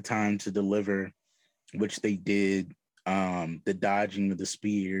amount of time to deliver, which they did. The dodging of the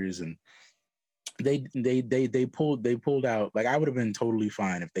spears, and they pulled out. Like, I would have been totally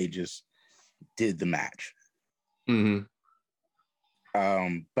fine if they just did the match. Mm-hmm.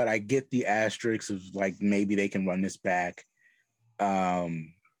 But I get the asterisks of, like, maybe they can run this back,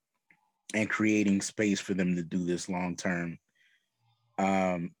 and creating space for them to do this long term.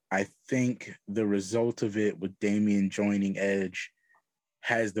 I think the result of it with Damian joining Edge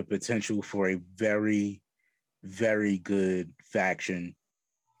has the potential for a very, very good faction.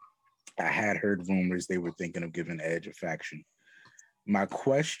 I had heard rumors they were thinking of giving Edge a faction. My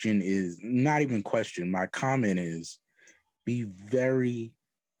question is, not even question, my comment is, be very,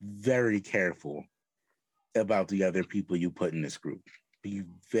 very careful about the other people you put in this group. Be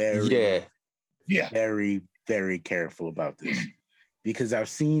very, very, very careful about this. because I've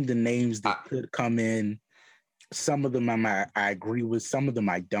seen the names that could come in. Some of them I agree with, some of them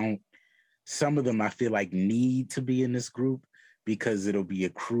I don't. Some of them I feel like need to be in this group because it'll be a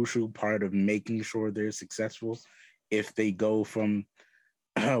crucial part of making sure they're successful if they go from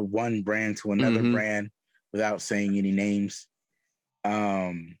one brand to another brand without saying any names.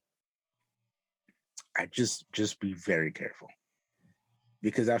 I just be very careful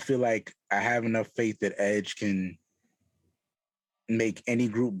because I feel like I have enough faith that Edge can make any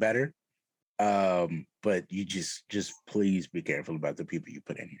group better. But you just please be careful about the people you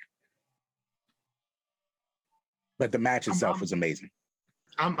put in here. But the match itself was amazing.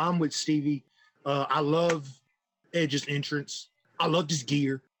 I'm with Stevie. I love Edge's entrance. I love his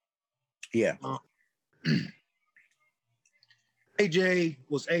gear. Yeah. AJ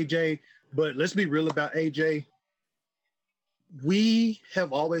was AJ, but let's be real about AJ. We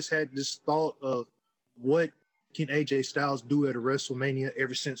have always had this thought of what can AJ Styles do at a WrestleMania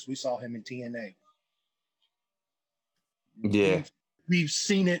ever since we saw him in TNA. Yeah. We've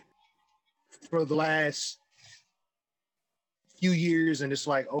seen it for the last few years, and it's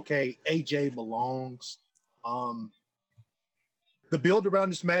like, okay, AJ belongs. The build around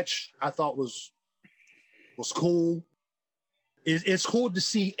this match I thought was cool. It's cool to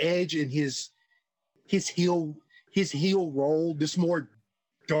see Edge in his heel role, this more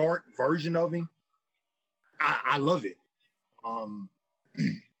dark version of him. I love it.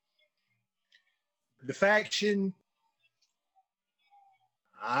 The faction,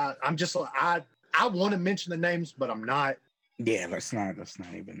 I want to mention the names, but I'm not. Yeah, let's not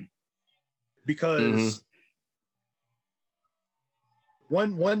even, because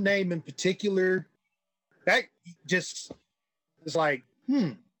one name in particular that just is like,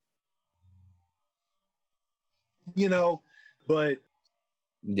 but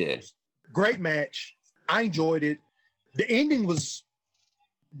yeah, great match. I enjoyed it. The ending was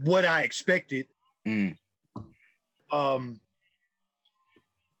what I expected.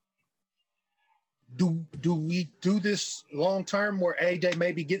 Do we do this long term where AJ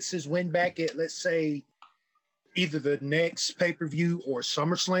maybe gets his win back at, let's say, either the next pay-per-view or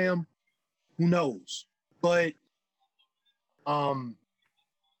SummerSlam? Who knows? But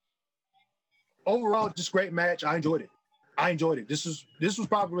overall, just great match. I enjoyed it. This was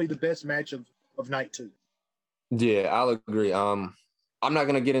probably the best match of night 2. Yeah, I'll agree. I'm not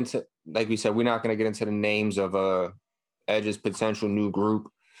gonna get into, like we said, we're not gonna get into the names of Edge's potential new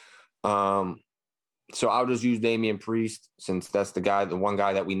group. So I'll just use Damian Priest since that's the one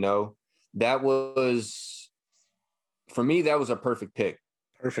guy that we know. That was, for me, that was a perfect pick.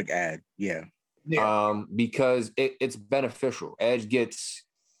 Perfect ad, yeah. Because it's beneficial. Edge gets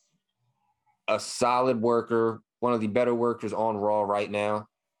a solid worker, one of the better workers on Raw right now.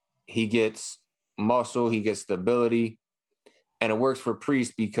 He gets muscle, he gets stability, and it works for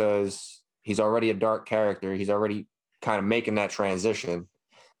Priest because he's already a dark character. He's already kind of making that transition,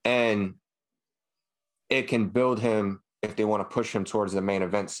 and it can build him if they want to push him towards the main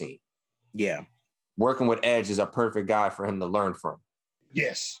event scene. Yeah. Working with Edge is a perfect guy for him to learn from.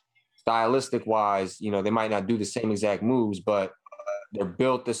 Yes. Stylistic wise, they might not do the same exact moves, but they're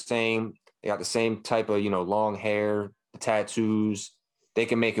built the same. They got the same type of, long hair, the tattoos. They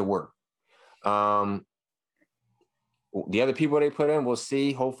can make it work. The other people they put in, we'll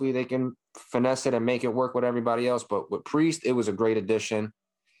see. Hopefully they can finesse it and make it work with everybody else. But with Priest, it was a great addition.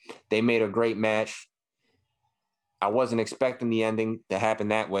 They made a great match. I wasn't expecting the ending to happen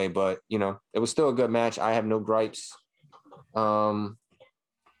that way, but, it was still a good match. I have no gripes. I'm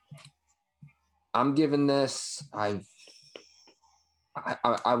giving this, I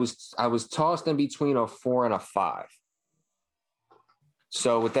was tossed in between a 4 and a 5.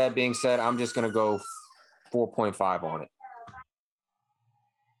 So with that being said, I'm just going to go 4.5 on it.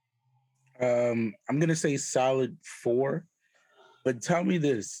 I'm going to say solid 4, but tell me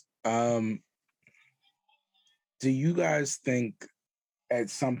this. Do you guys think at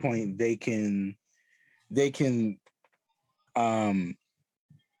some point they can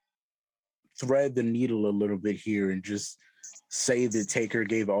thread the needle a little bit here and just say that Taker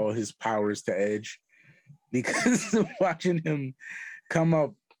gave all his powers to Edge? Because watching him come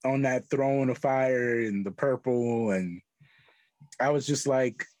up on that throne of fire in the purple, and I was just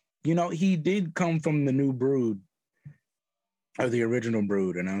like, he did come from the new brood or the original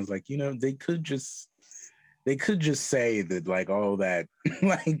brood, and I was like, they could just say that all that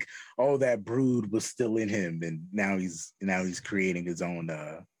all that brood was still in him, and now he's creating his own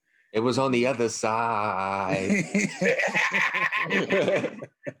it was on the other side.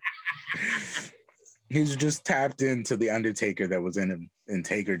 He's just tapped into the Undertaker that was in him, and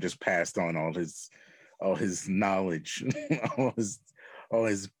Taker just passed on all his knowledge, all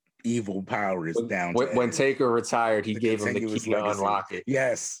his evil powers down. When Taker retired, he gave him the continuous key to legacy. unlock it.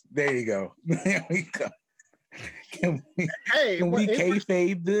 Yes, there you go. There we go. Can we Well,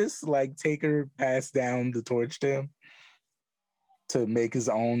 kayfabe this? Like Taker passed down the torch to him to make his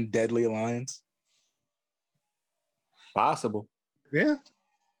own deadly alliance? Possible. yeah.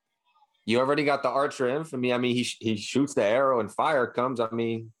 You already got the Archer infamy. I mean, he shoots the arrow and fire comes. I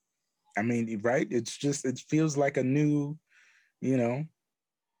mean, right? It's just, it feels like a new,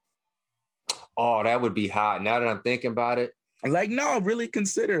 oh, that would be hot. Now that I'm thinking about it. like, no, really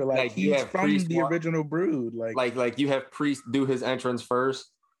consider, like you he's have from Priest the original Brood. Like you have Priest do his entrance first.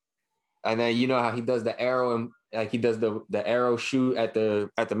 And then you know how he does the arrow and like he does the arrow shoot at the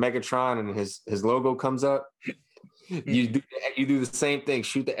Megatron and his logo comes up. You do the same thing.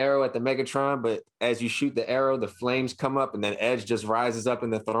 Shoot the arrow at the Megatron, but as you shoot the arrow, the flames come up, and then Edge just rises up in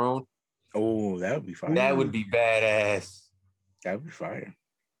the throne. Oh, that would be fire. That would be badass. That would be fire.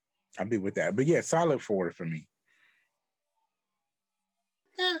 I'd be with that. But yeah, solid 4 for me.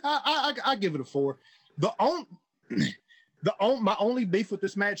 Yeah, I give it a 4. My only beef with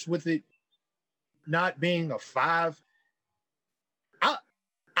this match, with it not being a 5,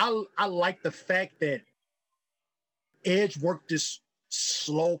 I like the fact that Edge worked this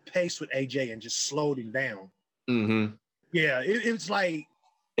slow pace with AJ and just slowed him down. Mm-hmm. Yeah, it's like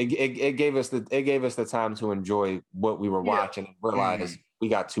it gave us the time to enjoy what we were watching and realize we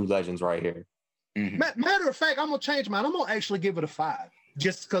got 2 legends right here. Mm-hmm. Matter of fact, I'm gonna change mine. I'm gonna actually give it a 5,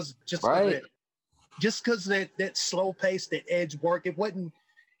 just because that slow pace that Edge worked. It wasn't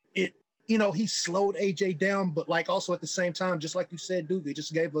it. He slowed AJ down, but like also at the same time, just like you said, Duke, it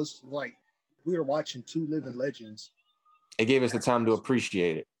just gave us like we were watching 2 living legends. It gave us the time to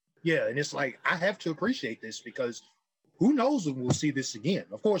appreciate it. Yeah, and it's like I have to appreciate this because who knows when we'll see this again.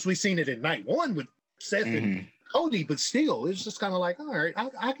 Of course, we've seen it in night 1 with Seth and Cody, but still, it's just kind of like, all right,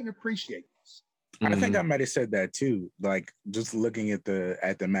 I can appreciate this. I think I might have said that too. Like just looking at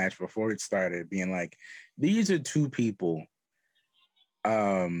the match before it started, being like, these are 2 people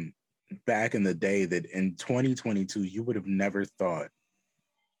back in the day that in 2022 you would have never thought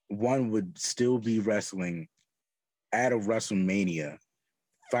one would still be wrestling at a WrestleMania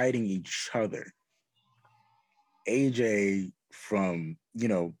fighting each other. AJ from,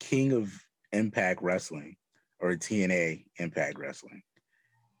 King of Impact Wrestling or TNA Impact Wrestling,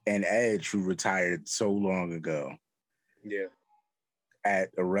 and Edge, who retired so long ago. Yeah. At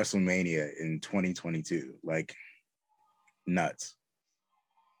a WrestleMania in 2022. Like, nuts.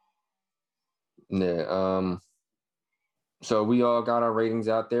 Yeah. So we all got our ratings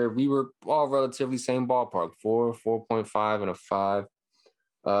out there. We were all relatively same ballpark, 4, 4.5, and a 5.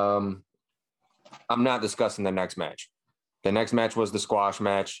 I'm not discussing the next match. The next match was the squash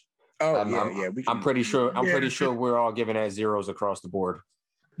match. Oh, I'm pretty sure we're all giving that 0s across the board.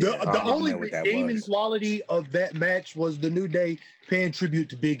 The only redeeming quality of that match was the New Day paying tribute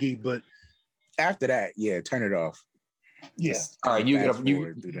to Big E, but after that, turn it off. Yeah. All right, you get a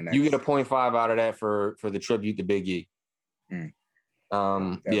 0.5 out of that for the tribute to Big E.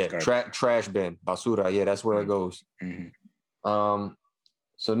 Trash bin, basura. Yeah, that's where it goes. Mm-hmm.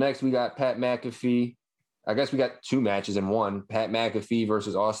 So next we got Pat McAfee. I guess we got 2 matches in one. Pat McAfee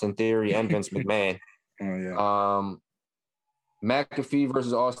versus Austin Theory and Vince McMahon. Oh yeah. McAfee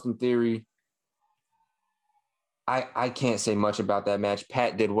versus Austin Theory. I can't say much about that match.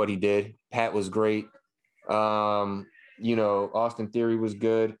 Pat did what he did. Pat was great. Austin Theory was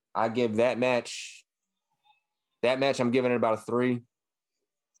good. I give that match, I'm giving it about a 3.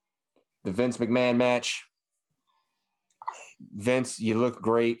 The Vince McMahon match, Vince, you look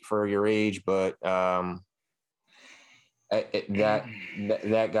great for your age, but that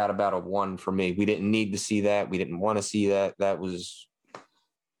got about a 1 for me. We didn't need to see that. We didn't want to see that. That was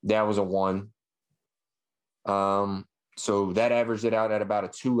a 1. So that averaged it out at about a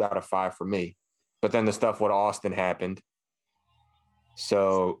 2 out of 5 for me. But then the stuff with Austin happened.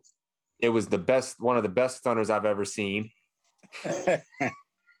 So it was one of the best stunners I've ever seen.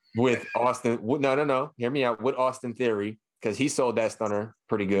 With Austin. No. Hear me out. With Austin Theory, because he sold that stunner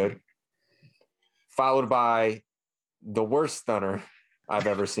pretty good. Followed by the worst stunner I've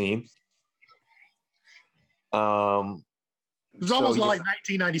ever seen. It was almost like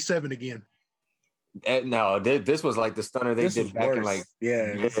 1997 again. No, this was like the stunner they did back in like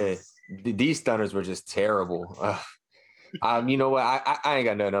these stunners were just terrible. You know what? I ain't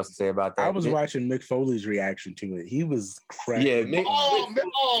got nothing else to say about that. I was watching Mick Foley's reaction to it. He was cracking. Yeah,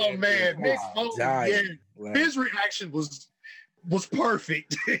 man, Mick Foley. Yeah. His reaction was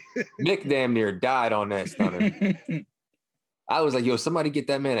perfect. Mick damn near died on that stunner. I was like, yo, somebody get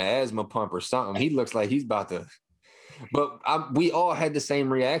that man an asthma pump or something. He looks like he's about to But we all had the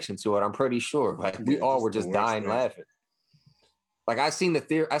same reaction to it. I'm pretty sure. Like we Yeah, all just were the just worst dying thing. laughing. Like I seen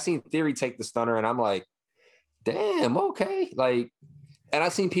Theory take the stunner, and I'm like, damn, okay. Like, and I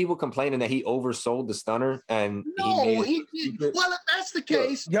seen people complaining that he oversold the stunner, and No, he made he it did. stupid. Well, if that's the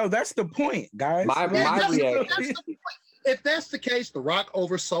case, Yo, that's the point, guys. My reaction. if that's the case, The Rock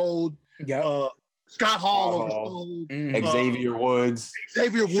oversold. Yeah. Scott Hall Scott Hall. oversold. Mhm. Xavier Woods.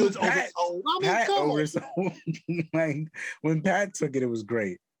 Xavier Woods Pat- oversold. I mean, Pat come on. oversold. Like when Pat took it, it was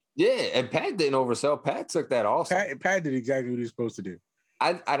great. Yeah, and Pat didn't oversell. Pat took that also. Pat did exactly what he was supposed to do.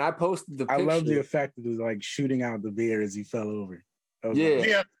 I posted the picture. I love the effect of like shooting out the beer as he fell over. Yeah.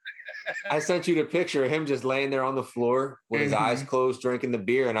 Yeah. I sent you the picture of him just laying there on the floor with his eyes closed, drinking the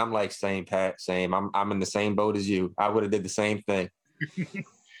beer, and I'm like, same, Pat, same. I'm in the same boat as you. I would have did the same thing.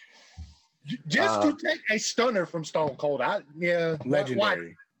 Just to take a stunner from Stone Cold.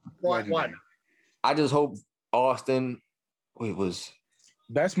 Legendary. Why? Legendary. I just hope Austin.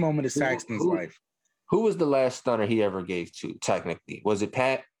 Best moment of Saxton's life. Who was the last stunner he ever gave to? Technically, was it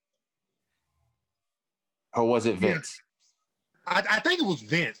Pat, or was it Vince? I think it was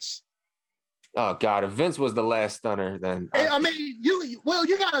Vince. Oh God, if Vince was the last stunner, then I mean,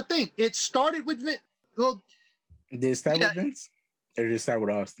 you gotta think. It started with Vince. Well, Did it start with Vince? Or did it start with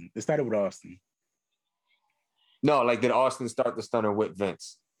Austin? It started with Austin. no, like did Austin start the stunner with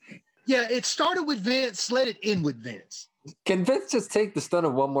Vince? yeah, it started with Vince. Let it end with Vince. Can Vince just take the stunner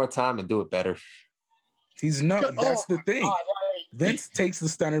one more time and do it better? He's not. That's the thing. God, like, Vince takes the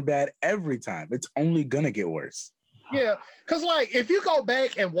stunner bad every time. It's only gonna get worse. yeah, because like if you go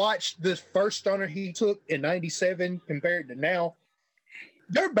back and watch this first stunner he took in '97 compared to now,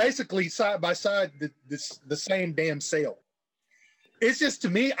 they're basically side by side the same damn cell. It's just to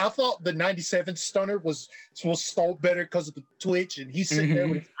me, I thought the '97 stunner was so better because of the twitch and he's sitting there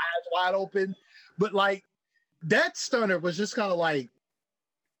with his eyes wide open. But like that stunner was just kind of like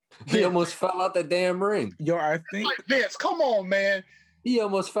He almost fell out the damn ring. Yo, I think Vince, come on, man. He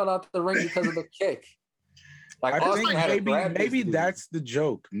almost fell out the ring because of the kick. Like I Austin think had to grab maybe this dude. that's the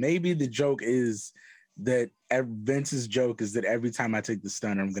joke. Maybe the joke is that Vince's joke is that every time I take the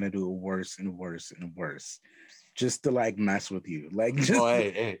stunner, I'm gonna do it worse and worse and worse, just to like mess with you, like just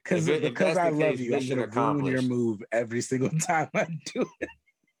hey, because if that's I the love case, you. I'm mission gonna ruin your accomplished. move every single time I do it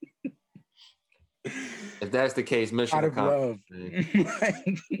If that's the case, mission out of love.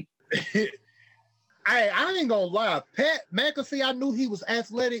 accomplished. I ain't gonna lie, Pat McAfee. I knew he was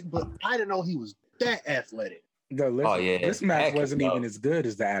athletic, but I didn't know he was that athletic. No, listen, Oh, yeah. this match Heck wasn't no. even as good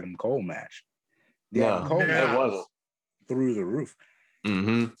as the Adam Cole match. The No, Adam Cole it match wasn't. was through the roof.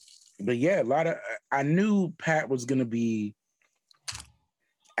 Mm-hmm. But yeah, I knew Pat was gonna be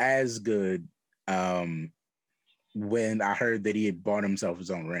as good when I heard that he had bought himself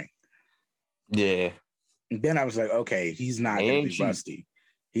his own ring. Yeah. And then I was like, okay, he's not gonna Ain't be cheap. rusty.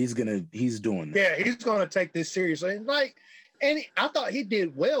 He's doing that. Yeah, he's gonna take this seriously. I thought he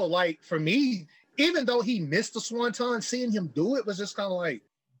did well. Like for me, even though he missed the swanton, seeing him do it was just kind of like,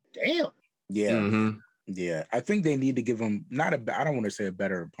 damn. Yeah. Mm-hmm. Yeah. I think they need to give him I don't want to say a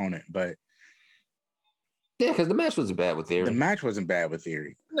better opponent, but Yeah, because the match wasn't bad with the Theory. match wasn't bad with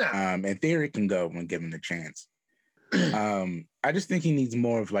Theory. Nah. And Theory can go when given the chance. I just think he needs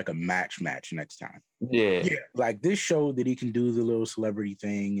more of like a match next time. Yeah. Like this showed that he can do the little celebrity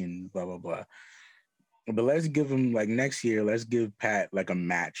thing and blah blah blah. But let's give him like next year, let's give Pat like a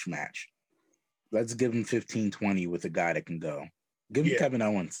match. Let's give him 15-20 with a guy that can go. Give him Yeah. Kevin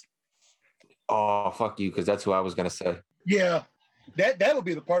Owens. Oh, fuck you, because that's who I was gonna say. Yeah, that would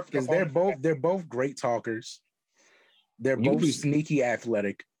be the perfect. Because they're both great talkers. They're You both do- sneaky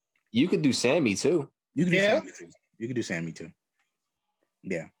athletic. You could do Sammy too. You can do Yeah. Sammy too. You can do Sammy too.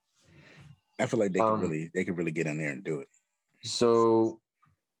 Yeah. I feel like they could really get in there and do it. So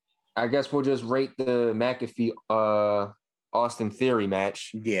I guess we'll just rate the McAfee Austin Theory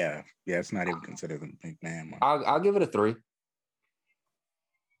match. Yeah. Yeah, it's not even considered a McMahon one. I'll give it a 3.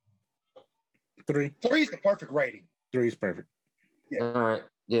 3. 3 is the perfect rating. 3 is perfect. Yeah. All right.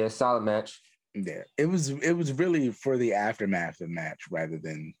 Yeah, solid match. Yeah. It was really for the aftermath of the match rather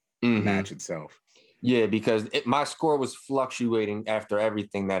than the Mhm. match itself. Yeah, because my score was fluctuating after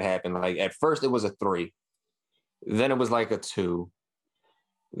everything that happened. Like at first it was a 3, then it was like a 2,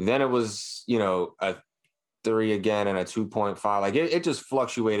 then it was a 3 again and a 2.5. Like it just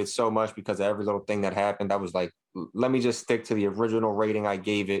fluctuated so much because of every little thing that happened. I was like, let me just stick to the original rating I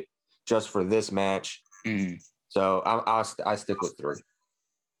gave it just for this match. Mhm. So I stick with 3.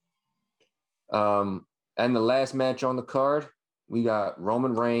 And the last match on the card, we got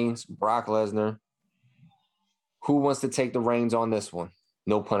Roman Reigns, Brock Lesnar. Who wants to take the reins on this one?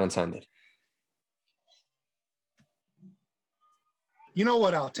 No pun intended. You know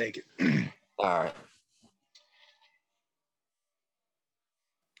what? I'll take it. All right.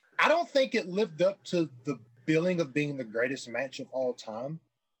 I don't think it lived up to the billing of being the greatest match of all time.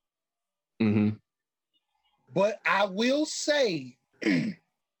 Mm-hmm. But I will say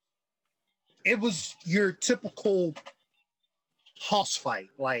it was your typical hoss fight.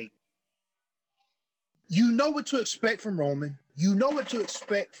 Like, you know what to expect from Roman. You know what to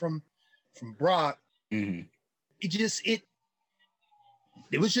expect from Brock. Mm-hmm.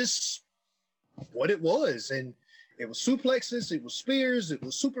 It was just what it was. And it was suplexes, it was spears, it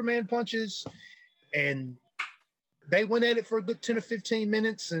was Superman punches. And they went at it for a good 10 or 15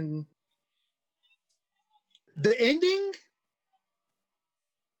 minutes. And the ending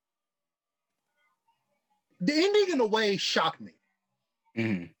in a way shocked me.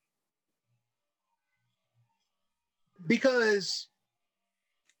 Mm-hmm. Because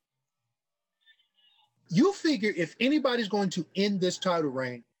you figure if anybody's going to end this title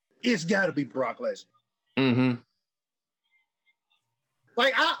reign, it's got to be Brock Lesnar. Mm-hmm.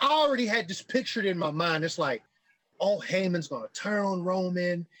 Like, I already had this pictured in my mind. It's like, oh, Heyman's going to turn on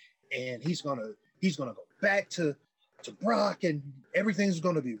Roman, and he's gonna go back to Brock, and everything's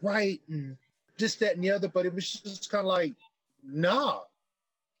going to be right, and this, that, and the other. But it was just kind of like, nah.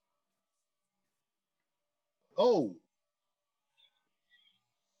 Oh.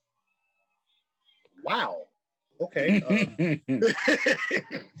 Wow. Okay.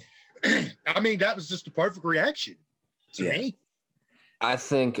 I mean, that was just the perfect reaction to me. I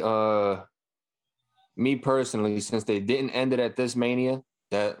think, me personally, since they didn't end it at this Mania,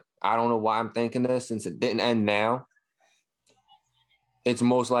 that I don't know why I'm thinking this, since it didn't end now, it's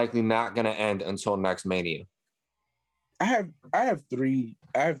most likely not going to end until next Mania. I have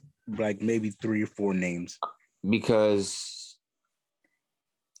like maybe 3 or 4 names. Because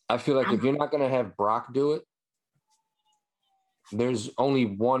I feel like if you're not going to have Brock do it, there's only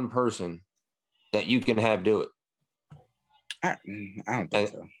one person that you can have do it. I don't think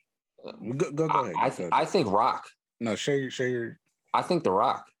so. Go ahead. I think Rock. No, share your. I think The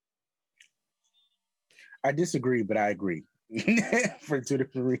Rock. I disagree, but I agree for 2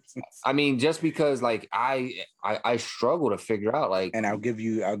 different reasons. I mean, just because like I struggle to figure out like, and I'll give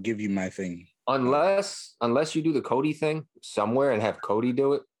you my thing. Unless you do the Cody thing somewhere and have Cody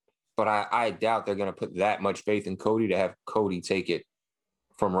do it, but I doubt they're gonna put that much faith in Cody to have Cody take it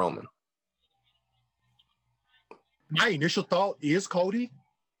from Roman. My initial thought is Cody.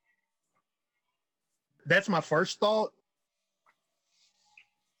 That's my first thought.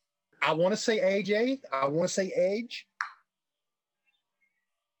 I want to say AJ. I want to say Edge.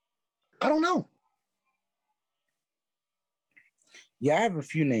 I don't know. Yeah, I have a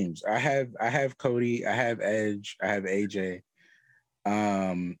few names. I have Cody. I have Edge. I have AJ.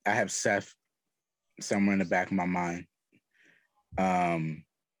 I have Seth somewhere in the back of my mind.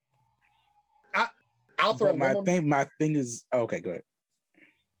 I'll throw my thing is okay. Go ahead.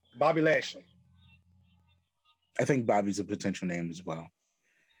 Bobby Lashley. I think Bobby's a potential name as well.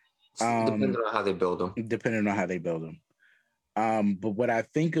 Depending on how they build them. But what I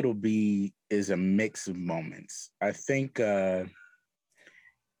think it'll be is a mix of moments. I think I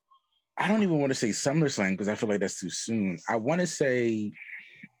don't even want to say SummerSlam because I feel like that's too soon. I want to say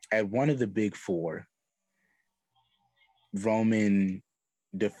at one of the big 4, Roman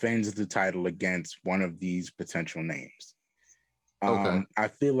defends the title against one of these potential names. Okay. I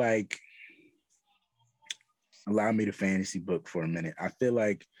feel like, allow me to fantasy book for a minute. I feel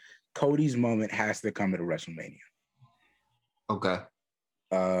like Cody's moment has to come at a WrestleMania. Okay.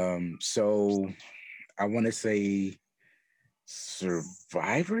 So I want to say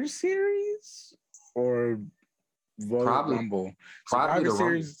Survivor Series or Royal Rumble.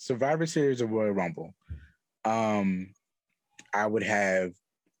 Survivor Series or Royal Rumble. I would have.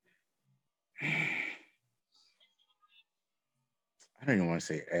 I don't even want to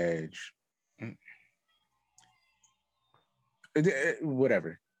say Edge.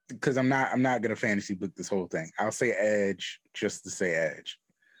 Whatever, because I'm not gonna fantasy book this whole thing. I'll say Edge just to say Edge.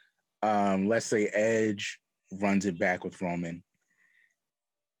 Let's say Edge runs it back with Roman,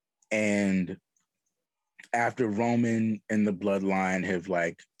 and after Roman and the Bloodline have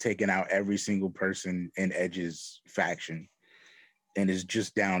like taken out every single person in Edge's faction, and it's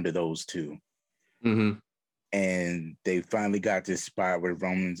just down to those 2. Mm-hmm. And they finally got this spot where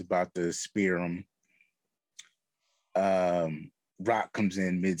Roman's about to spear him. Rock comes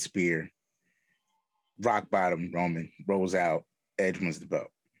in mid-spear. Rock bottom, Roman rolls out. Edge wins the belt.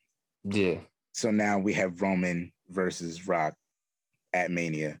 Yeah. So now we have Roman versus Rock at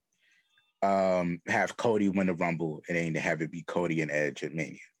Mania. Have Cody win the Rumble and then have it be Cody and Edge at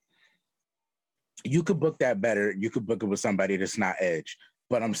Mania. You could book that better. You could book it with somebody that's not Edge.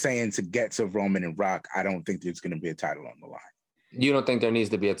 But I'm saying to get to Roman and Rock, I don't think there's going to be a title on the line. You don't think there needs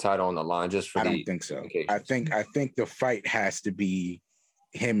to be a title on the line just for I the don't think so. occasions? I think the fight has to be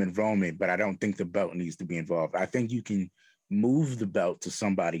him and Roman, but I don't think the belt needs to be involved. I think you can move the belt to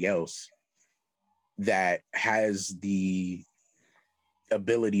somebody else that has the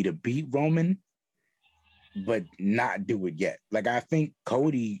ability to beat Roman, but not do it yet. Like, I think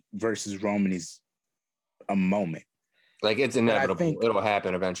Cody versus Roman is a moment. Like, it's inevitable. It'll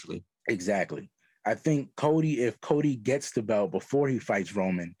happen eventually. Exactly. I think if Cody gets the belt before he fights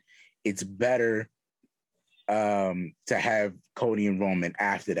Roman, it's better to have Cody and Roman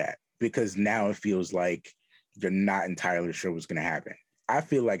after that, because now it feels like you're not entirely sure what's going to happen. I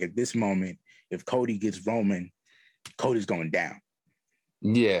feel like at this moment, if Cody gets Roman, Cody's going down.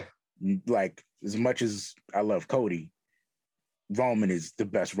 Yeah. Like, as much as I love Cody, Roman is the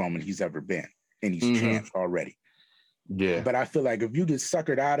best Roman he's ever been, and he's champ already. Yeah. But I feel like if you get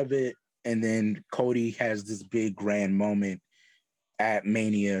suckered out of it, and then Cody has this big grand moment at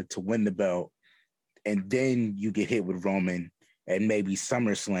Mania to win the belt, and then you get hit with Roman and maybe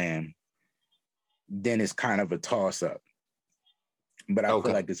SummerSlam, then it's kind of a toss-up. But I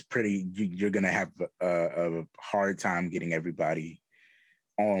feel like it's you're going to have a hard time getting everybody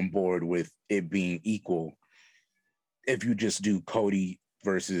on board with it being equal if you just do Cody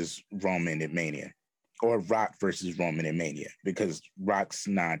versus Roman at Mania, or Rock versus Roman at Mania, because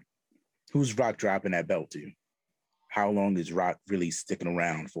who's Rock dropping that belt to? How long is Rock really sticking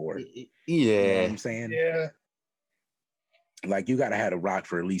around for? Yeah. You know what I'm saying? Yeah. Like, you got to have a Rock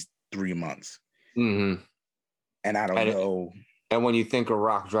for at least 3 months. Mm-hmm. And I don't know. And when you think of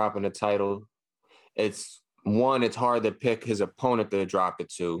Rock dropping the title, it's hard to pick his opponent to drop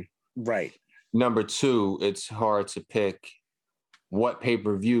it to. Right. Number two, it's hard to pick what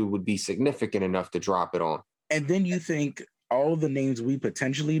pay-per-view would be significant enough to drop it on. And then you think all the names we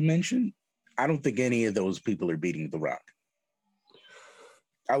potentially mentioned, I don't think any of those people are beating The Rock.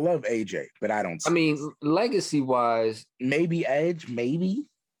 I love AJ, but I don't. I mean, legacy-wise, maybe Edge, maybe.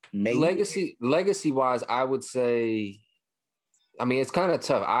 Legacy-wise, I would say. I mean, it's kind of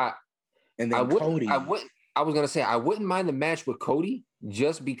tough. Cody. I was gonna say I wouldn't mind the match with Cody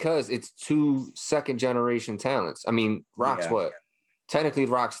just because it's 2 second-generation talents. I mean, Rock's what? Technically,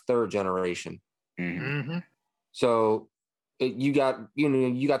 Rock's 3rd generation. Mm-hmm. So you got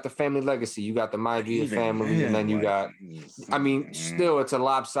the family legacy, you got the Maivia family, and then you got. I mean, still, it's a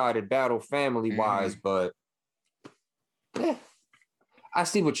lopsided battle family-wise, but I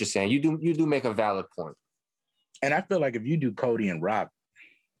see what you're saying. You do make a valid point. And I feel like if you do Cody and Rock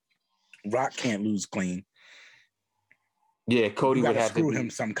can't lose clean. Yeah, Cody would have to screw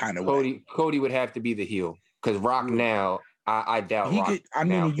him some kind of way. Cody would have to be the heel, because Rock now, I doubt he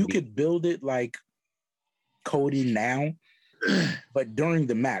Rock. You could build it like Cody now, but during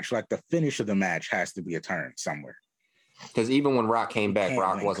the match, like the finish of the match has to be a turn somewhere. Because even when Rock came back,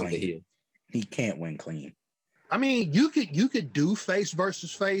 Rock wasn't the heel. He can't win clean. I mean, you could do face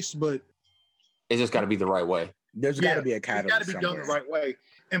versus face, but it's just got to be the right way. There's got to be a catalyst. It's got to be done the right way.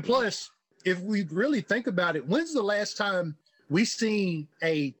 And plus, if we really think about it, when's the last time we seen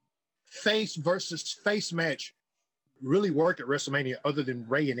a face versus face match really work at WrestleMania other than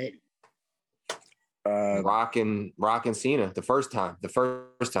Ray and Eddie? Rock and Cena the first time.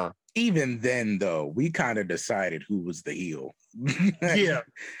 Even then, though, we kind of decided who was the heel. Yeah.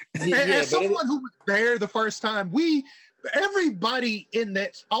 As someone who was there the first time, everybody in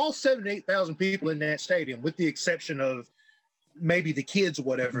that, all 8,000 people in that stadium, with the exception of maybe the kids or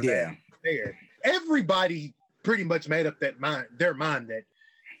whatever, there, everybody pretty much made up their mind that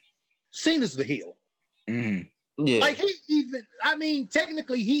Cena's the heel. Mm-hmm. Yeah. Like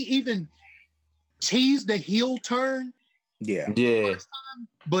technically he even teased the heel turn. Yeah. Time,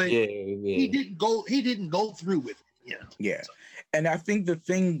 but he didn't go through with it. Yeah. Yeah. And I think the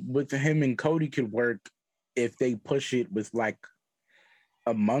thing with him and Cody could work if they push it with like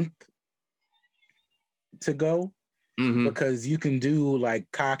a month to go, because you can do like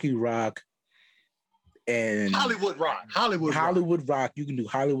Cocky Rock and Hollywood Rock. You can do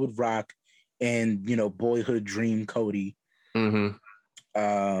Hollywood Rock and, Boyhood Dream Cody. Mm-hmm.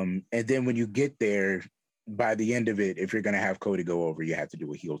 And then when you get there, by the end of it, if you're going to have Cody go over, you have to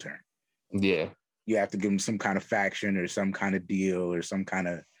do a heel turn. Yeah. You have to give him some kind of faction or some kind of deal or some kind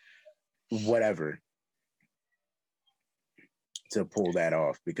of whatever to pull that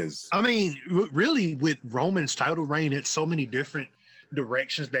off, because I mean, really, with Roman's title reign, it's so many different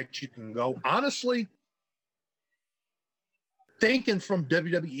directions that you can go. Honestly, thinking from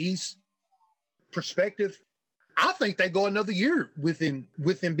WWE's perspective, I think they go another year with him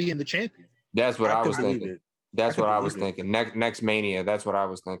being the champion. That's what I could was believe thinking. it. That's I what could I was believe it. thinking. Next Mania. That's what I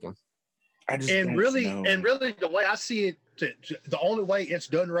was thinking. I just And don't really, know. the way I see it, the only way it's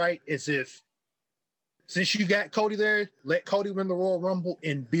done right is if, since you got Cody there, let Cody win the Royal Rumble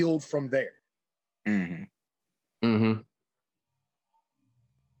and build from there. Mhm. Mm-hmm.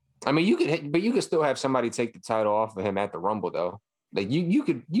 I mean, you could still have somebody take the title off of him at the Rumble, though. Like you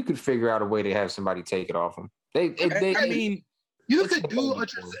could figure out a way to have somebody take it off him. I mean, You It's could do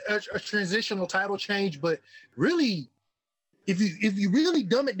a transitional title change, but really, if you really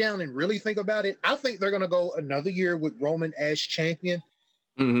dumb it down and really think about it, I think they're gonna go another year with Roman as champion,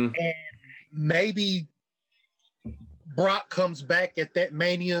 Mhm. and maybe Brock comes back at that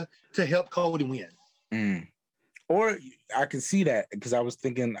Mania to help Cody win. or I can see that because I was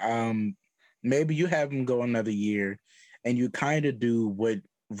thinking, maybe you have him go another year, and you kind of do what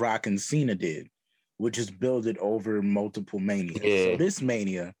Rock and Cena did, which is build it over multiple Manias. Yeah. So this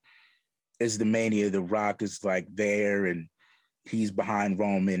Mania is the Mania. The Rock is like there, and he's behind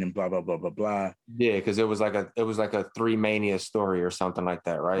Roman, and blah blah blah blah blah. Yeah, because it was like a 3 Mania story or something like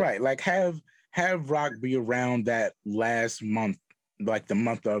that, right? Right, like have Rock be around that last month, like the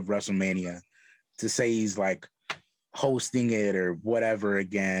month of WrestleMania, to say he's like hosting it or whatever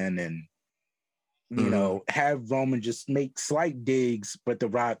again, and you know, have Roman just make slight digs, but The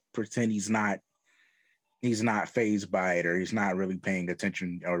Rock pretend he's not phased by it, or he's not really paying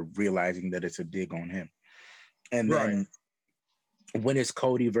attention or realizing that it's a dig on him. And then when it's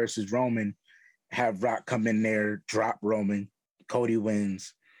Cody versus Roman, have Rock come in there, drop Roman, Cody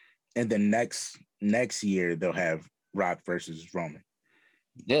wins, and then next year they'll have Rock versus Roman.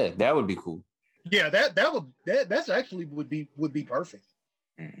 Yeah, that would be cool. Yeah, that's actually would be perfect.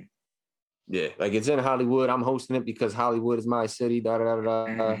 Mhm. Yeah, like it's in Hollywood. I'm hosting it because Hollywood is my city. Da da da da.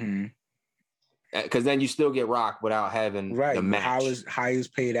 Mhm. Because then you still get Rock without having Right, the the match.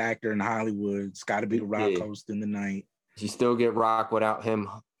 highest paid actor in Hollywood. It's got to be The Rock hosting the night. You still get Rock without him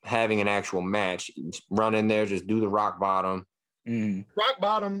having an actual match. Run in there, just do the rock bottom. Mhm. Rock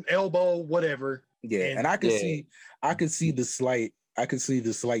bottom, elbow, whatever. Yeah, and I could see the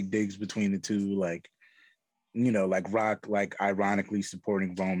slight digs between the two, like, you know, like Rock, like ironically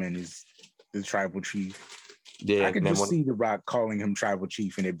supporting Roman is the tribal chief. Yeah, I could just see The Rock calling him tribal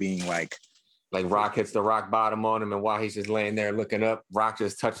chief and it being like Rock hits the rock bottom on him, and while he's just laying there looking up, Rock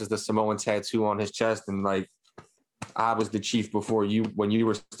just touches the Samoan tattoo on his chest and like, I was the chief before you when you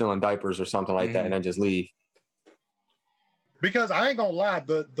were still in diapers or something like that, and then just leave. Because I ain't gonna lie,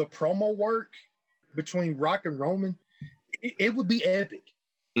 the promo work between Rock and Roman, it would be epic.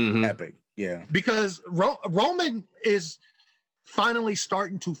 Mhm. epic. Yeah. Because Roman is finally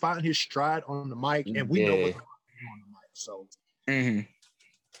starting to find his stride on the mic, and we know what's going on the mic. So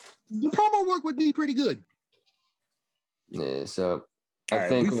the promo work would be pretty good. Yeah, so I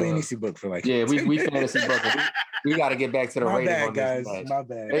think we fantasy book for like we fantasy book. We got to get back to the my rating bad, on guys. this match. My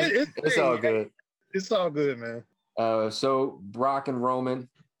bad. It's all good. It's all good, man. So Brock and Roman,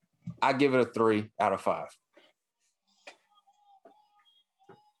 I give it a 3 out of 5.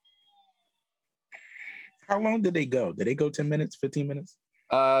 How long did they go? Did they go 10 minutes, 15 minutes?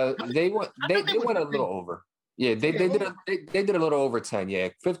 They went a little over. Yeah, they did a little over 10. Yeah,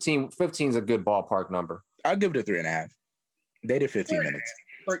 15 is a good ballpark number. I'll give it a 3.5. They did 15 minutes.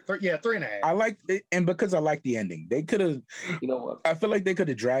 3.5. I liked it, and because I like the ending, they could have. You know what? I feel like they could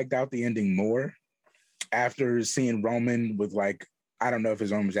have dragged out the ending more after seeing Roman with, like, I don't know if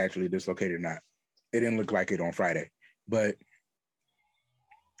his arm was actually dislocated or not. It didn't look like it on Friday, but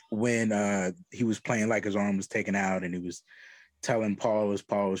when he was playing like his arm was taken out and he was telling Paul as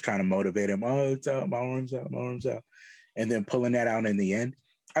Paul was trying to motivate him, oh, it's out, my arm's out, and then pulling that out in the end.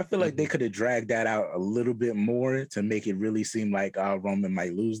 I feel like they could have dragged that out a little bit more to make it really seem like Roman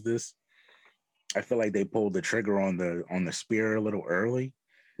might lose this. I feel like they pulled the trigger on the spear a little early.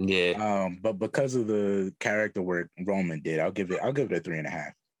 Yeah. But because of the character work Roman did, I'll give it a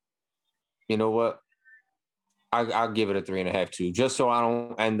 3.5. You know what? I'll give it a 3.5 too. Just so I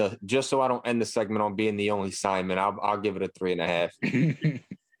don't end the segment on being the only Simon. I'll give it a 3.5.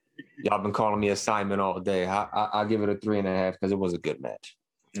 Y'all been calling me a Simon all day. I'll give it a 3.5 because it was a good match.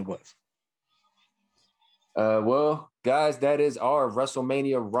 It was. Well, guys, that is our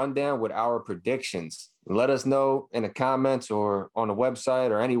WrestleMania rundown with our predictions. Let us know in the comments or on the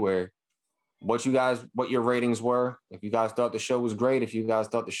website or anywhere what your ratings were. If you guys thought the show was great, if you guys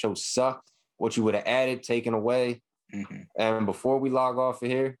thought the show sucked, what you would have added, taken away. And before we log off of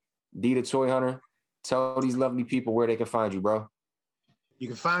here, D the Toy Hunter, tell these lovely people where they can find you, bro. You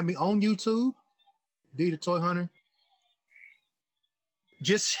can find me on YouTube, D the Toy Hunter.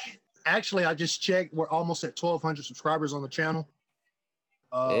 I just checked. We're almost at 1,200 subscribers on the channel.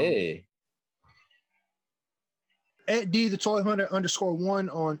 Hey. at D the Toy Hunter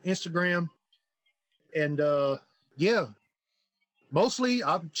 _1 on Instagram. And yeah, mostly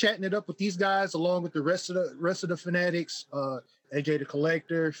I'm chatting it up with these guys along with the rest of the fanatics. AJ the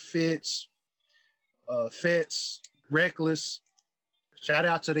Collector, Fitz, Reckless. Shout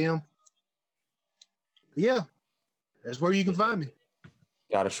out to them. Yeah, that's where you can find me.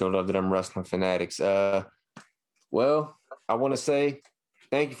 Gotta show love to them wrestling fanatics. Well, I want to say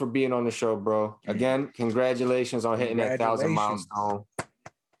thank you for being on the show, bro. Again, congratulations on hitting that 1,000 milestone.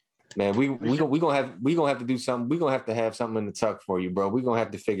 Man, we gonna have to do something. We gonna have to have something in the tuck for you, bro. We gonna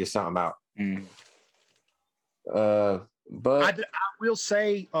have to figure something out. But I will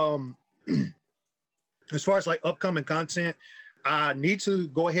say, as far as like upcoming content, I need to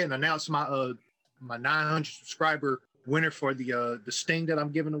go ahead and announce my my 900 subscriber winner for the Sting that I'm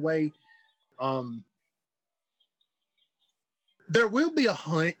giving away. There will be a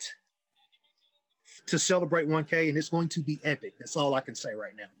hunt to celebrate 1K, and it's going to be epic. That's all I can say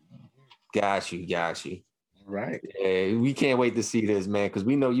right now. Got you. Right. Yeah, we can't wait to see this, man, because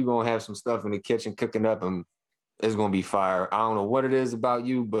we know you're going to have some stuff in the kitchen cooking up, and it's going to be fire. I don't know what it is about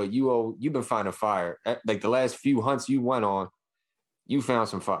you, but you've been finding fire. Like the last few hunts you went on, you found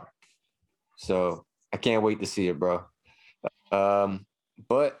some fire. So I can't wait to see it, bro.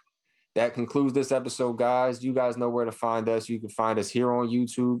 But that concludes this episode, guys. You guys know where to find us. You can find us here on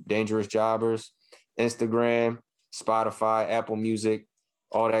YouTube, Dangerous Jobbers, Instagram, Spotify, Apple Music.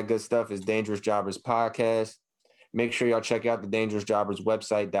 All that good stuff is Dangerous Jobbers Podcast. Make sure y'all check out the Dangerous Jobbers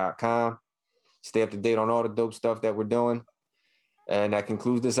website.com. Stay up to date on all the dope stuff that we're doing. And that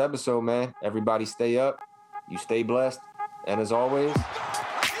concludes this episode, man. Everybody stay up. You stay blessed. And as always,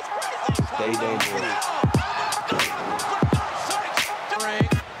 stay dangerous.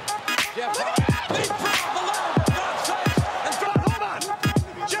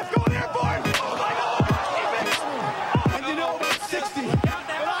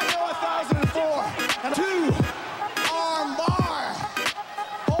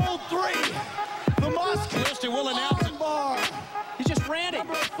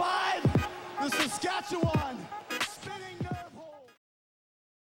 Number 5, the Saskatchewan